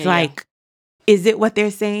 but it's like, is it what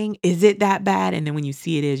they're saying? Is it that bad? And then when you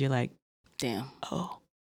see it is, you're like, damn. Oh,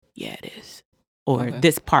 yeah, it is. Or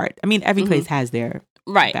this part. I mean, every place has their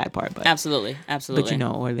bad part. But absolutely. But you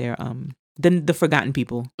know, or their, the forgotten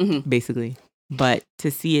people, basically. But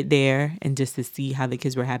to see it there and just to see how the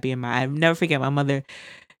kids were happy. And I'll never forget my mother,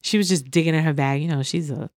 she was just digging in her bag. You know, she's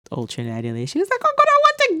an old Trinidadian lady. She was like, oh, God, I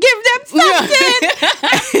want to give them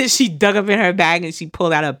something. And she dug up in her bag and she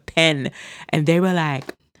pulled out a pen. And they were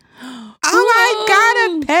like, oh, my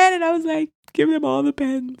God, a pen. And I was like, give them all the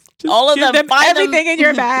pens. Just all of give them everything in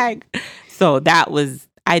your bag. So that was,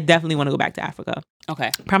 I definitely want to go back to Africa.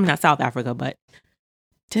 Okay. Probably not South Africa, but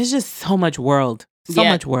there's just so much world. So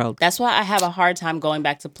much world. That's why I have a hard time going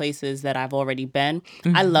back to places that I've already been.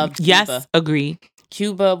 I loved Cuba. Yes, agree.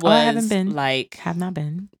 Cuba was I haven't been. Like... Have not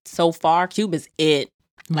been. So far, Cuba's it.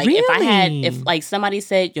 Like, really? if like somebody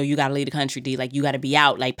said, yo, you got to leave the country, D. Like, you got to be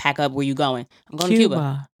out. Like, pack up where you going. I'm going to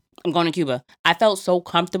Cuba. I'm going to Cuba. I felt so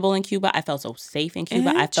comfortable in Cuba. I felt so safe in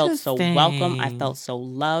Cuba. I felt so welcome. I felt so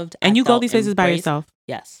loved. And you go these places by yourself?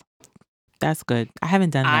 Yes. That's good. I haven't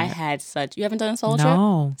done that. You haven't done a solo trip?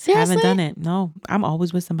 No. Seriously? Haven't done it. No. I'm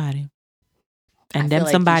always with somebody. And them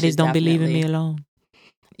somebodies don't be leaving me alone.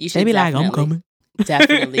 They be like, I'm coming.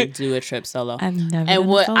 Definitely do a trip solo. I've never And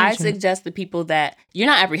what I suggest to people that, you're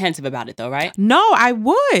not apprehensive about it though, right? No, I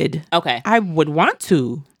would. Okay. I would want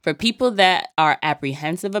to. For people that are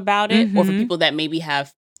apprehensive about it, or for people that maybe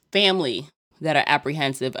have family that are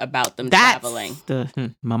apprehensive about them traveling.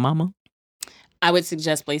 My mama. I would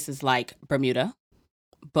suggest places like Bermuda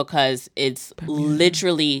because it's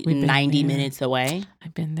literally 90 minutes away.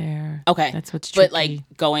 I've been there. Okay. That's what's tricky. But like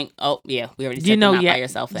going, we already said the not by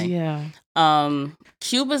yourself thing. Yeah.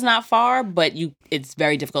 Cuba's not far, but it's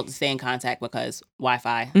very difficult to stay in contact because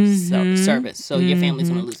Wi-Fi service. So your family's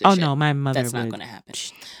going to lose their shit. No, my mother That's not going to happen.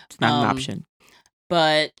 It's not an option.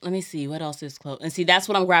 But let me see what else is close. And see, that's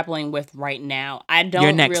what I'm grappling with right now. I don't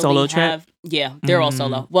Your next really solo have. Trip? Yeah, they're all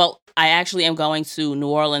solo. Well, I actually am going to New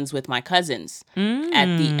Orleans with my cousins at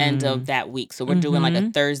the end of that week. So we're doing like a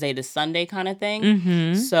Thursday to Sunday kind of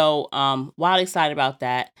thing. So wild excited about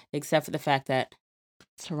that, except for the fact that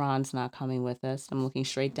Tehran's not coming with us. I'm looking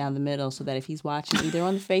straight down the middle so that if he's watching either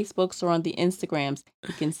on the Facebooks or on the Instagrams,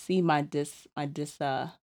 he can see my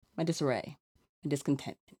disarray, my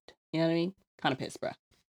discontentment. You know what I mean? Kind of pissed, bro.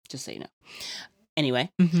 Just so you know.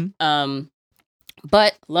 Anyway,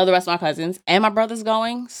 but love the rest of my cousins and my brother's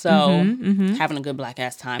going, so having a good black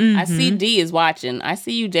ass time. I see D is watching. I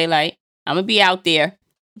see you, Daylight. I'm gonna be out there.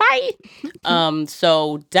 Bye.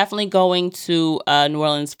 So definitely going to New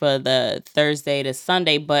Orleans for the Thursday to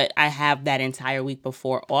Sunday, but I have that entire week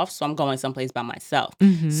before off, so I'm going someplace by myself.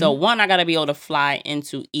 So one, I gotta be able to fly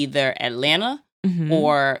into either Atlanta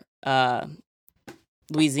or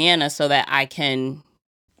Louisiana so that I can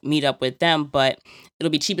meet up with them, but it'll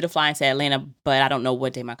be cheaper to fly into Atlanta, but I don't know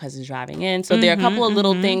what day my cousin's driving in. So there are a couple of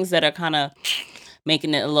little things that are kind of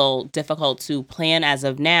making it a little difficult to plan as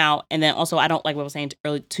of now. And then also, I don't, like what I was saying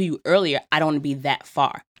to you earlier, I don't want to be that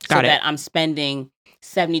far. That I'm spending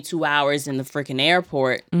 72 hours in the freaking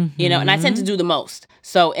airport, you know, and I tend to do the most.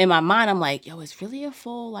 So in my mind, I'm like, yo, it's really a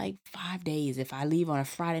full like 5 days if I leave on a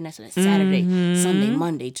Friday night, so that's Saturday, Sunday,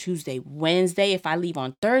 Monday, Tuesday, Wednesday. If I leave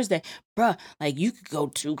on Thursday, bruh, like you could go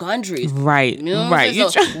 2 countries. Right. You know what I'm saying?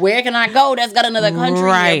 So where can I go that's got another country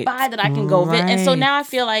nearby that I can go visit? And so now I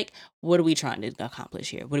feel like, what are we trying to accomplish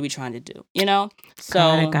here? What are we trying to do? You know?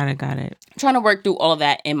 So got it. I'm trying to work through all of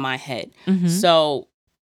that in my head. So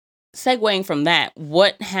segueing from that,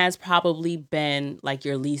 what has probably been like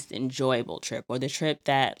your least enjoyable trip, or the trip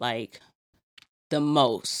that like the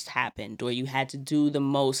most happened, or you had to do the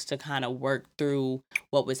most to kind of work through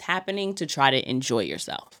what was happening to try to enjoy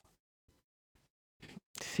yourself?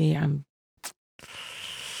 See, I'm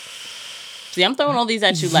throwing all these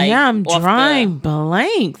at you like I'm drawing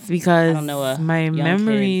blanks because I don't know my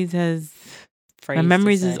memories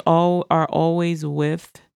are always with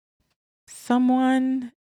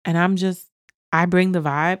someone. And I bring the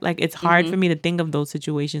vibe. Like, it's hard for me to think of those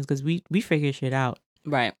situations because we figure shit out.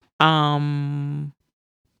 Right. You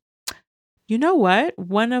know what?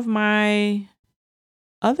 One of my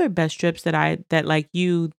other best trips that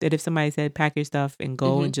if somebody said pack your stuff and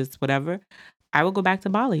go and just whatever, I would go back to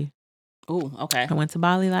Bali. Oh, okay. I went to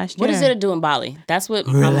Bali last year. What is it to do in Bali? That's what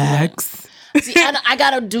relax. See, I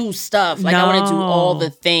gotta do stuff. Like I want to do all the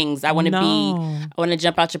things. I want to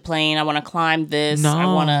jump out your plane. I want to climb this. I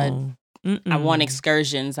want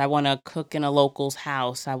excursions. I want to cook in a local's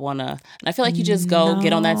house. And I feel like you just go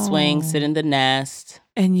get on that swing, sit in the nest.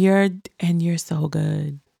 And you're so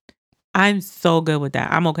good. I'm so good with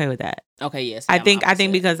that. I'm okay with that. Okay, yes. I think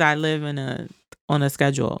because I live on a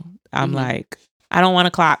schedule. I'm like, I don't want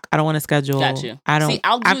a clock. I don't want a schedule. Got you. I don't. See,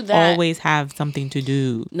 I'll do that. I always have something to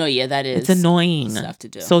do. No, yeah, that is. It's annoying stuff to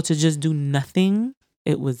do. So to just do nothing,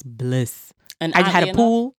 it was bliss. And I had a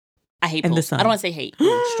pool. I hate pools. The sun. I don't want to say hate.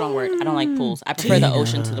 Strong word. I don't like pools. I prefer the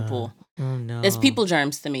ocean to the pool. Oh no. It's people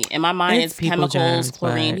germs to me. In my mind, it's chemicals, germs,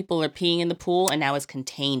 chlorine. But People are peeing in the pool, and now it's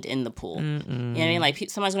contained in the pool. You know what I mean? Like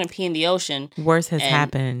somebody's going to pee in the ocean. Worse has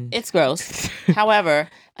happened. It's gross. However,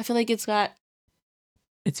 I feel like it's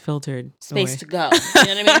filtered. Space to go. You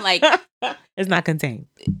know what I mean? Like it's not contained.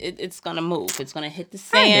 It's gonna move. It's gonna hit the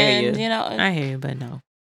sand. I hear you. You know. I hear you, but no.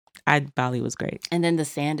 Bali was great. And then the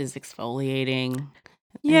sand is exfoliating.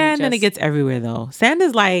 Yeah, and then it gets everywhere though. Sand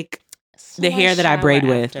is like the hair that I braid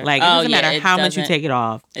with. Like it doesn't matter how much you take it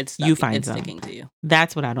off. You find some. Sticking to you.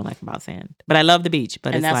 That's what I don't like about sand. But I love the beach.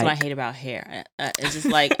 But and that's what I hate about hair. It's just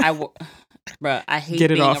like Bruh, I hate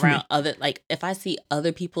being around if I see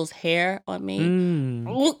other people's hair on me,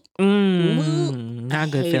 not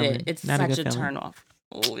a good feeling. It's not such a turn off.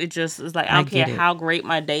 It just is like, I don't care how great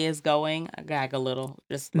my day is going. I gag a little.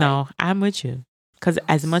 Just no, I'm with you. Because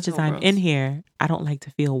as much as I'm in here, I don't like to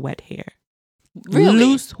feel wet hair. Really?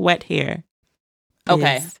 Loose, wet hair.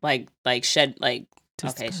 Okay. Like shed, like,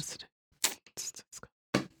 disgusting.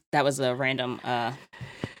 Okay. That was a random,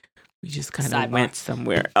 we just kind of went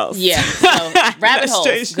somewhere else. Yeah. So rabbit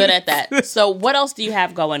holes. Good at that. So what else do you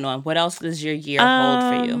have going on? What else does your year hold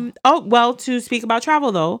for you? Oh, well, to speak about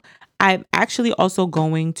travel though, I'm actually also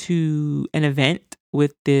going to an event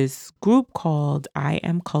with this group called I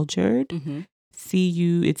Am Cultured. Mm-hmm.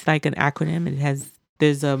 It's like an acronym.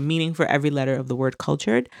 There's a meaning for every letter of the word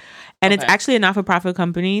cultured. And it's actually a not-for-profit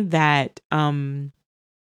company that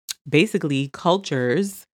basically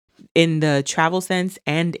cultures in the travel sense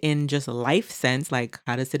and in just life sense, like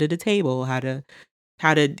how to sit at a table, how to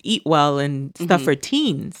eat well and stuff for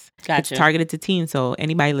teens. Gotcha. It's targeted to teens. So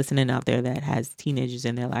anybody listening out there that has teenagers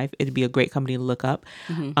in their life, it'd be a great company to look up.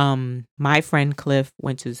 Mm-hmm. My friend Cliff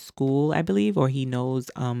went to school, I believe, or he knows,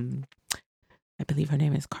 I believe her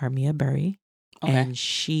name is Carmia Berry. Okay. And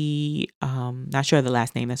she, not sure of the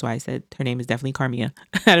last name. That's why I said her name is definitely Carmia.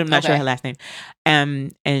 I'm not sure her last name.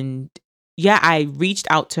 And yeah, I reached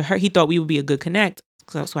out to her. He thought we would be a good connect.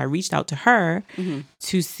 So I reached out to her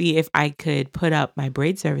to see if I could put up my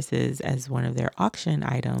braid services as one of their auction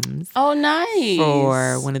items. Oh, nice.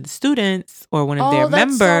 For one of the students or one of their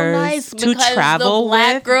members to travel the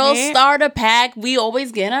Black with. Girl Starter Pack, we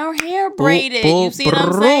always get our hair braided. You see what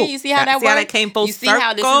I'm saying? You see how that works? How that came full circle? You see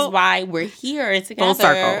how this is why we're here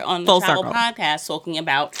together on the Travel Podcast talking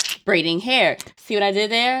about braiding hair. See what I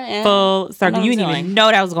did there? Yeah. Full circle. You didn't even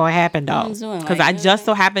know that was going to happen, though. Because I just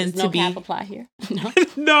so happened to be... No cap apply here? No.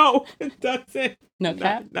 No, it doesn't. No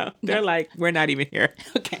cap? No. They're like, we're not even here.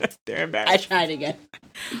 Okay. They're embarrassed. I tried again.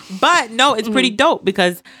 But no, it's pretty dope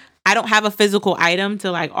because I don't have a physical item to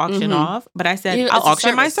like auction off, but I said I'll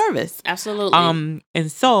auction my service. Absolutely.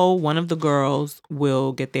 And so one of the girls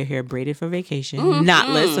will get their hair braided for vacation,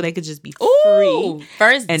 knotless, so they could just be free.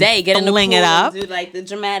 First day, get in the pool it up. And do like the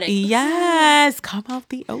dramatic. Yes, come out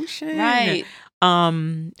the ocean. Right.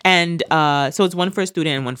 So it's one for a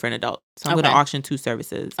student and one for an adult. So I'm going to auction 2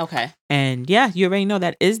 services. Okay. And yeah, you already know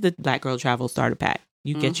that is the Black Girl Travel Starter Pack.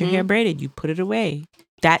 You get your hair braided, you put it away.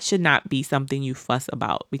 That should not be something you fuss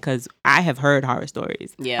about because I have heard horror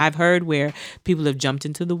stories. Yeah. I've heard where people have jumped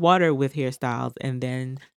into the water with hairstyles and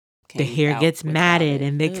then the hair gets matted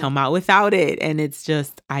and they come out without it. And it's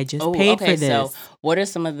just, I just paid for this. So what are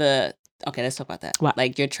some of the, let's talk about that. What?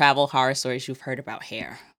 Like your travel horror stories you've heard about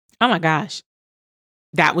hair. Oh my gosh.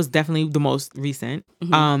 That was definitely the most recent.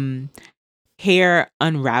 Hair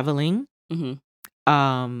unraveling.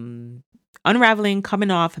 Unraveling,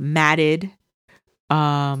 coming off, matted.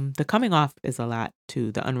 The coming off is a lot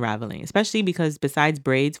too, the unraveling, especially because besides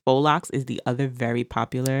braids, faux locks is the other very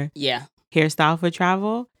popular hairstyle for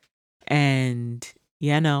travel. And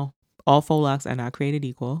no, all faux locks are not created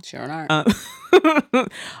equal. Sure aren't.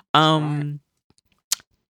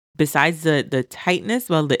 Besides the tightness,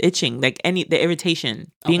 the itching, like the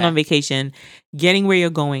irritation, being on vacation, getting where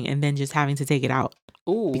you're going, and then just having to take it out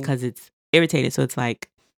because it's irritated. So it's like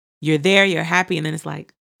you're there, you're happy, and then it's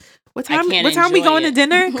like, what time we going to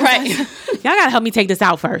dinner? Right. Y'all gotta help me take this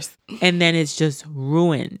out first. And then it's just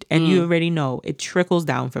ruined. And you already know it trickles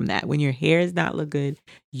down from that. When your hair does not look good,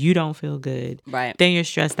 you don't feel good. Right. Then you're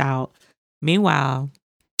stressed out. Meanwhile,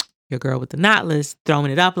 your girl with the knotless throwing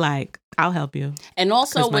it up like, I'll help you. And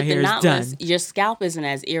also with the knotless, your scalp isn't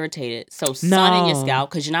as irritated. So sun in your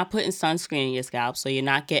scalp, because you're not putting sunscreen in your scalp. So you're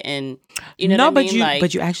not getting, what I mean?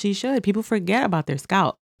 But you actually should. People forget about their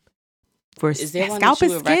scalp. Is there one that you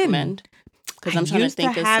would recommend? Because I'm trying to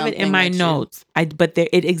think of have it in my notes. But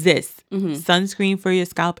it exists. Sunscreen for your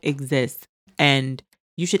scalp exists, and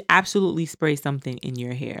you should absolutely spray something in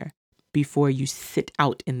your hair before you sit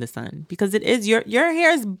out in the sun because it is your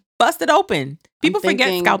hair is busted open. People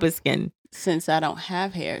forget scalp is skin. Since I don't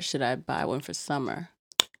have hair, should I buy one for summer?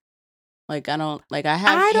 Like I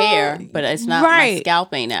have hair, but it's not my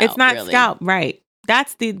scalp ain't out. It's not really. Scalp, right?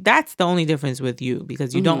 That's the only difference with you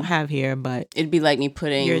because you don't have hair, but it'd be like me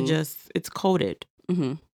putting. It's coated.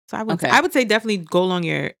 So I would say definitely go along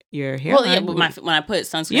your hair. Well, but when I put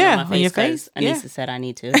sunscreen on my face, Anissa said I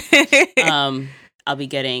need to. I'll be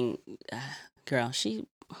getting, girl.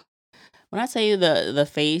 When I tell you the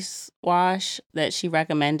face wash that she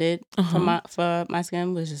recommended for my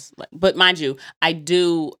skin was just like, but mind you, I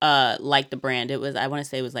do like the brand. I want to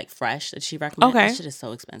say it was like Fresh that she recommended. That shit is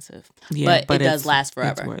so expensive, but it does last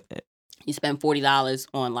forever. It's worth it. You spend $40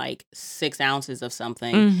 on like 6 ounces of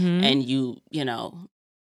something, and you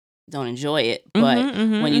don't enjoy it. But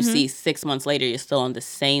when you see 6 months later, you're still on the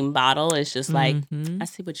same bottle. It's just like I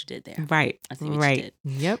see what you did there. Right. I see what you did.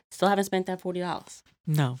 Yep. Still haven't spent that $40.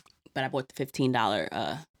 No. But I bought the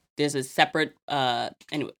 $15. There's a separate.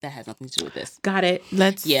 Anyway, that has nothing to do with this. Got it.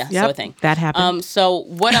 So a thing that happened. So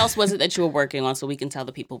what else was it that you were working on so we can tell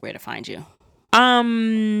the people where to find you?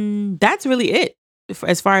 That's really it.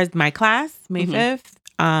 As far as my class, May 5th.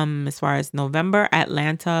 As far as November,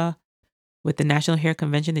 Atlanta, with the National Hair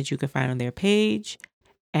Convention that you can find on their page.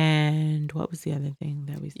 And what was the other thing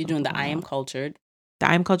that we? You're doing the I Am Cultured. The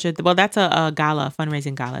I Am Cultured. Well, that's a gala, a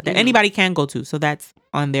fundraising gala that anybody can go to. So that's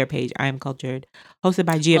on their page. I Am Cultured, hosted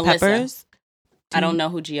by Gia Melissa. Peppers. I don't know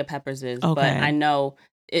who Gia Peppers is, but I know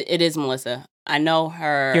it is Melissa. I know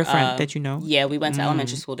her. Your friend that you know? Yeah, we went to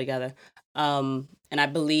elementary school together. And I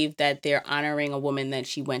believe that they're honoring a woman that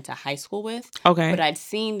she went to high school with. Okay. But I'd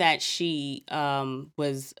seen that she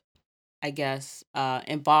was, I guess,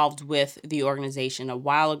 involved with the organization a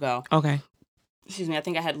while ago. Okay. Excuse me. I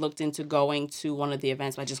think I had looked into going to one of the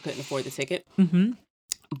events, but I just couldn't afford the ticket. Mm-hmm.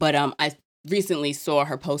 But I recently saw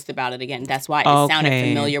her post about it again. That's why it sounded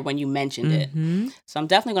familiar when you mentioned it. So I'm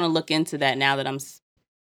definitely going to look into that now that I'm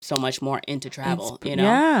so much more into travel.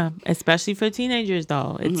 Yeah, especially for teenagers,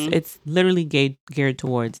 though. It's literally geared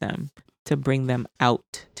towards them to bring them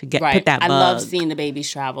out to get put that bug. I love seeing the babies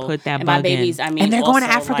travel. Put that and bug by babies, in. I mean and they're going to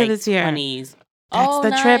Africa this year. 20s. That's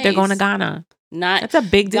the trip. They're going to Ghana. That's a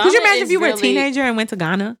big deal. Could you imagine if you were a teenager and went to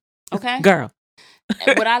Ghana? Okay. Girl.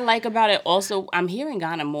 What I like about it also, I'm hearing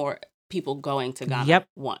Ghana more people going to Ghana. Yep.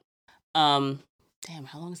 One. Damn,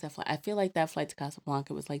 how long is that flight? I feel like that flight to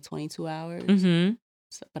Casablanca was like 22 hours. Mm-hmm.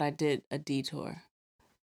 So, but I did a detour.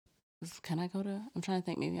 Can I go to? I'm trying to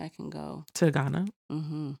think. Maybe I can go to Ghana.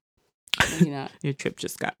 Mm-hmm. Maybe not. Your trip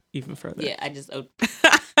just got even further. Yeah, I just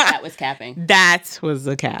that was capping. That was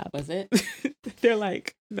a cap. Was it? They're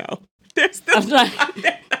like, no. They're still. I'm trying.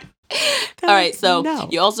 All right. So no.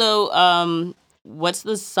 You also what's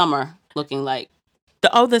the summer looking like?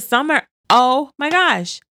 The summer. Oh my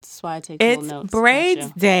gosh. That's why I take little notes. It's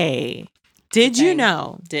Braids Day. Did you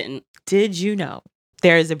know? Didn't. Did you know?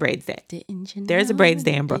 There is a Braids Day. Didn't you know? There's a Braids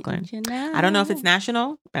Day in Brooklyn. You know? I don't know if it's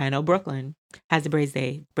national, but I know Brooklyn has a Braids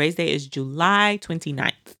Day. Braids Day is July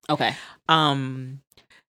 29th. Okay.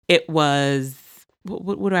 It was,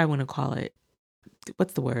 what do I want to call it?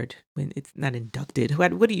 What's the word when it's not inducted?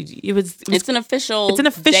 What do you? It's an official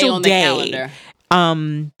day on the calendar.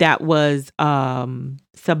 That was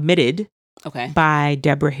submitted. Okay. By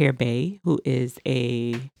Deborah Hairbay, who is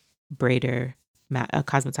a braider, a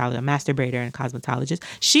cosmetologist, a master braider and cosmetologist.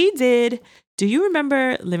 She did. Do you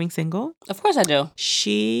remember Living Single? Of course I do.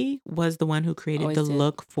 She was the one who created the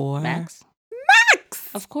look for Max.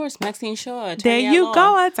 Of course, Maxine Shaw. There you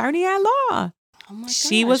go, attorney at law. Oh my gosh.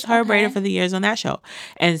 She was her braider for the years on that show,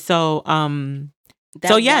 and so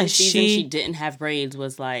she didn't have braids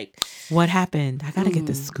was like, what happened? I gotta get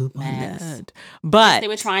the scoop on that. But they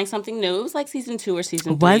were trying something new. It was like season 2 or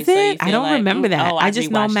season 3. Was it? So I don't remember that. I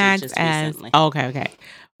just know Max as recently. Okay.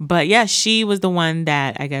 But yeah, she was the one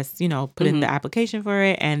that I guess put in the application for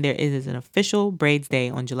it, and there is an official Braids Day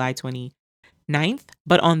on July 29th.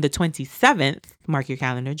 But on the 27th, mark your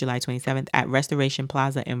calendar, July 27th at Restoration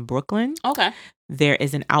Plaza in Brooklyn. Okay. There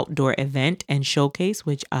is an outdoor event and showcase,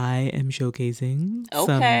 which I am showcasing.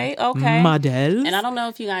 Okay. Models. And I don't know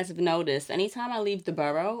if you guys have noticed, anytime I leave the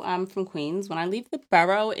borough, I'm from Queens. When I leave the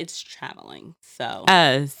borough, it's traveling. So.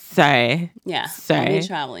 Sorry. Yeah. Sorry. I'm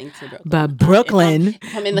traveling to Brooklyn. But Brooklyn,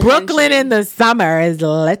 I'm in the Brooklyn in the summer is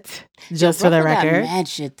lit. Just for the record. Got mad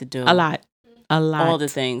shit to do. A lot. All the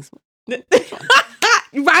things.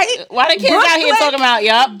 Right? Why the kids out here talking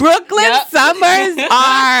about, Brooklyn summers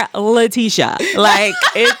are Letitia. Like,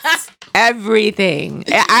 it's everything.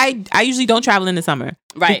 I usually don't travel in the summer.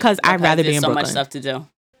 Right. Because I'd rather be in Brooklyn. There's so much stuff to do.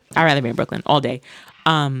 I'd rather be in Brooklyn all day.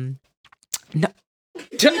 No.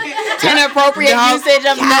 Inappropriate usage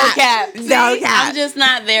of no cap. No cap. I'm just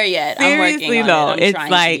not there yet. Seriously, I'm working on it. I'm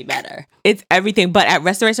trying to be better. It's everything. But at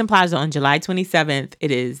Restoration Plaza on July 27th,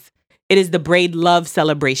 it is the Braid Love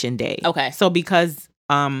Celebration Day. Okay. So because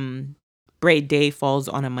Braid Day falls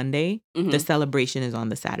on a Monday, the celebration is on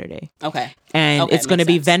the Saturday. Okay. And it's going to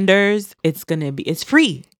be vendors. It's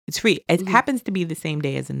free. It's free. It happens to be the same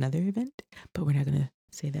day as another event, but we're not going to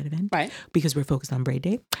say that event. Right. Because we're focused on Braid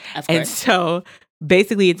Day. Of course. And so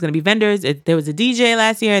basically it's going to be vendors. There was a DJ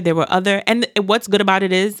last year. There were and what's good about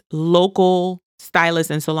it is local stylists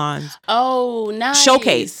and salons. Oh, nice.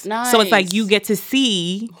 Showcase. Nice. So it's like you get to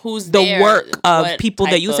see who's the there, work of people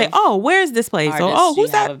that you say, oh, where's this place? Or who's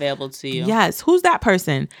that available to you? Yes, who's that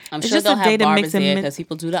person? I'm sure they'll have barbers there because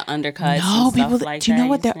people do the undercuts. No, and people. Stuff like do you know that,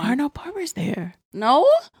 what? There are no barbers there. No?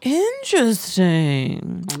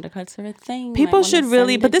 Interesting. Undercuts are a thing. People should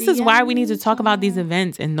really, but this is why we need to talk about these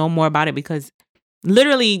events and know more about it, because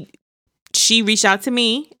literally she reached out to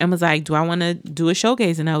me and was like, do I want to do a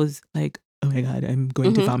showcase? And I was like, oh my God, I'm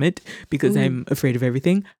going to vomit because I'm afraid of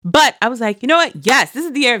everything. But I was like, you know what? Yes, this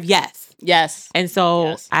is the year of yes. Yes. And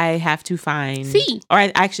so I have to find, or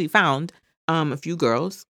I actually found a few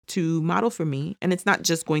girls to model for me, and it's not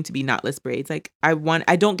just going to be knotless braids. Like I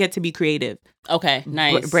don't get to be creative. Okay,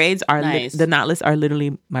 nice. Braids are nice. The knotless are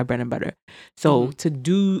literally my bread and butter. So to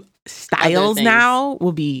do styles now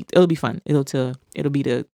it'll be fun. It'll be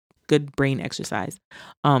the good brain exercise.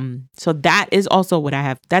 So that is also what I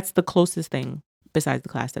have. That's the closest thing besides the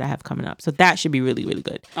class that I have coming up. So that should be really, really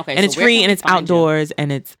good. Okay, and so it's free and it's outdoors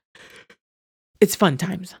and it's fun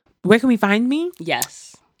times. Where can we find me?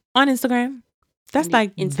 Yes. On Instagram. That's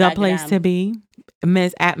like the place to be.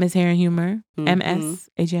 Miss Hair and Humor.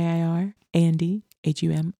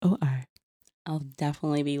 MSHAIRANDHUMOR. I'll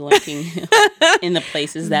definitely be looking in the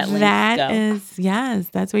places that links go. Yes,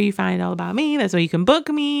 that's where you find all about me. That's where you can book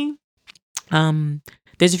me.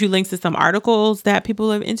 There's a few links to some articles that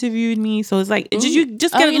people have interviewed me. So it's like, you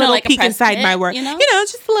just get a little peek inside my work.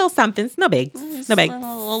 Just a little something. It's no big. No big. A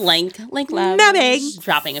little link lab. No big.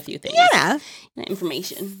 Dropping a few things. Yeah.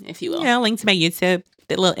 Information, if you will. Link to my YouTube.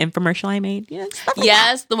 The little infomercial I made. Yeah,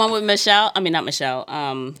 yes, the one with Michelle. I mean, not Michelle.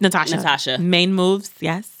 Natasha. Main moves.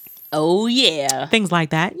 Yes. Oh, yeah. Things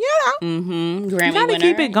like that. Mm-hmm. Grammy winner. You gotta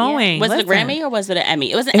keep it going. Yeah. Was it a Grammy or was it an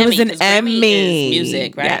Emmy? It was an Emmy. It was an Emmy.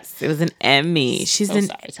 Music, right? Yes, it was an Emmy. She's an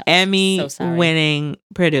Emmy-winning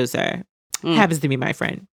producer. Happens to be my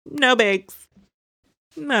friend. No bigs.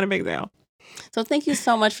 Not a big deal. So thank you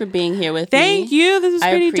so much for being here with me. Thank you. This is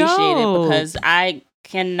pretty dope. I appreciate it because I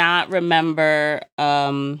cannot remember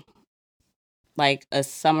like a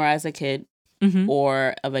summer as a kid.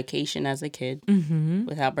 Or a vacation as a kid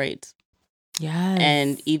without braids. Yes.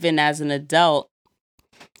 And even as an adult,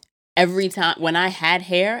 every time when I had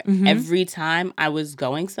hair, every time I was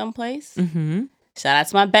going someplace, shout out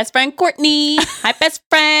to my best friend, Courtney. Hi, best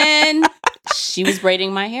friend. She was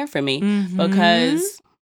braiding my hair for me because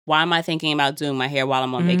why am I thinking about doing my hair while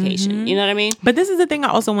I'm on vacation? You know what I mean? But this is the thing I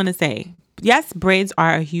also want to say. Yes, braids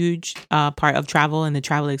are a huge part of travel and the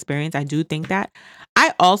travel experience. I do think that.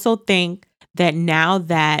 I also think that now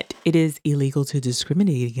that it is illegal to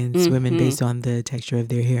discriminate against women based on the texture of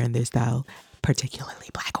their hair and their style, particularly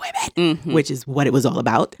Black women, which is what it was all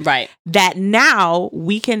about. Right. That now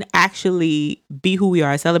we can actually be who we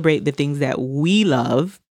are, celebrate the things that we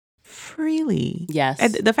love freely. Yes.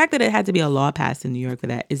 And the fact that it had to be a law passed in New York for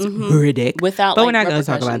that is ridiculous. But we're not going to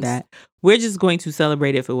talk about that. We're just going to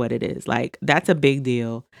celebrate it for what it is. Like, that's a big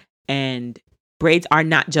deal. And braids are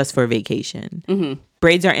not just for vacation.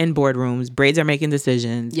 Braids are in boardrooms. Braids are making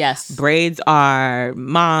decisions. Yes. Braids are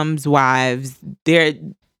moms, wives. They're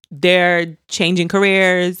changing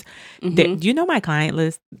careers. Do you know my client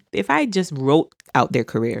list? If I just wrote out their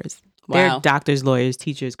careers, they're doctors, lawyers,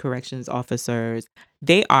 teachers, corrections officers.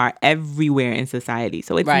 They are everywhere in society.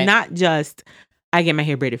 So it's not just I get my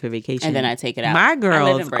hair braided for vacation and then I take it out. My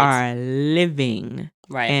girls are living.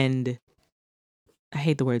 Right. And I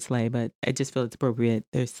hate the word slay, but I just feel it's appropriate.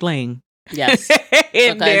 They're slaying. Yes.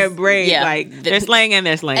 In their braids. Like, they're slaying and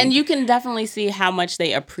they're slaying. And you can definitely see how much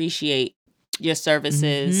they appreciate your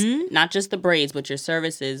services, not just the braids, but your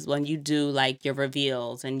services when you do like your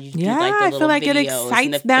reveals and you do like the little videos. I feel like it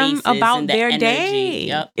excites them about their day.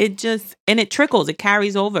 Yep. It trickles, it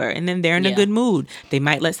carries over, and then they're in a good mood. They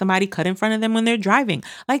might let somebody cut in front of them when they're driving.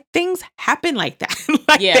 Like, things happen like that.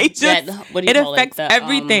 It affects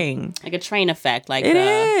everything. Like a train effect. Like it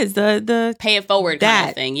is the pay it forward kind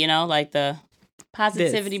of thing, like the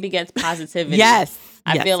positivity begets positivity. Yes.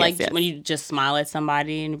 I feel like when you just smile at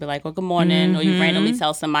somebody and be like, well, good morning, or you randomly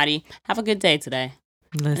tell somebody, have a good day today.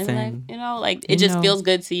 Listen. Like, it just feels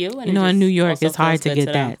good to you. And in New York, it's hard to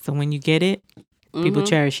get that. So when you get it, people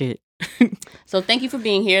cherish it. So thank you for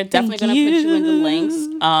being here. Definitely going to put you in the links.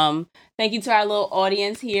 Thank you to our little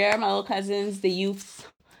audience here, my little cousins, the youths.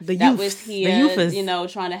 That was here,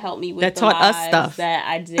 trying to help me with that the taught lives us stuff that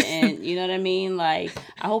I didn't. You know what I mean? Like,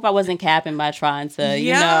 I hope I wasn't capping by trying to, keep saying,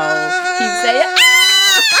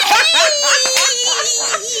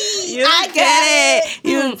 I get it.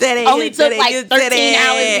 You did it. Only took like 13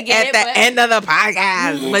 hours to get it. At the end of the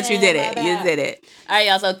podcast. But you did it. You did it. All right,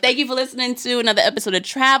 y'all. So thank you for listening to another episode of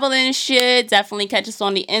Travel and Shit. Definitely catch us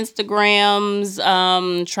on the Instagrams.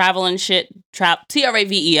 Travel and Shit. TRAVEL,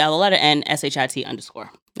 the letter N, SHIT _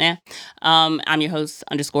 Yeah. I'm your host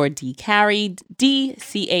 _ DCarrie,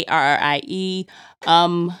 DCARRIE.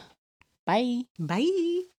 Bye.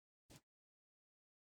 Bye.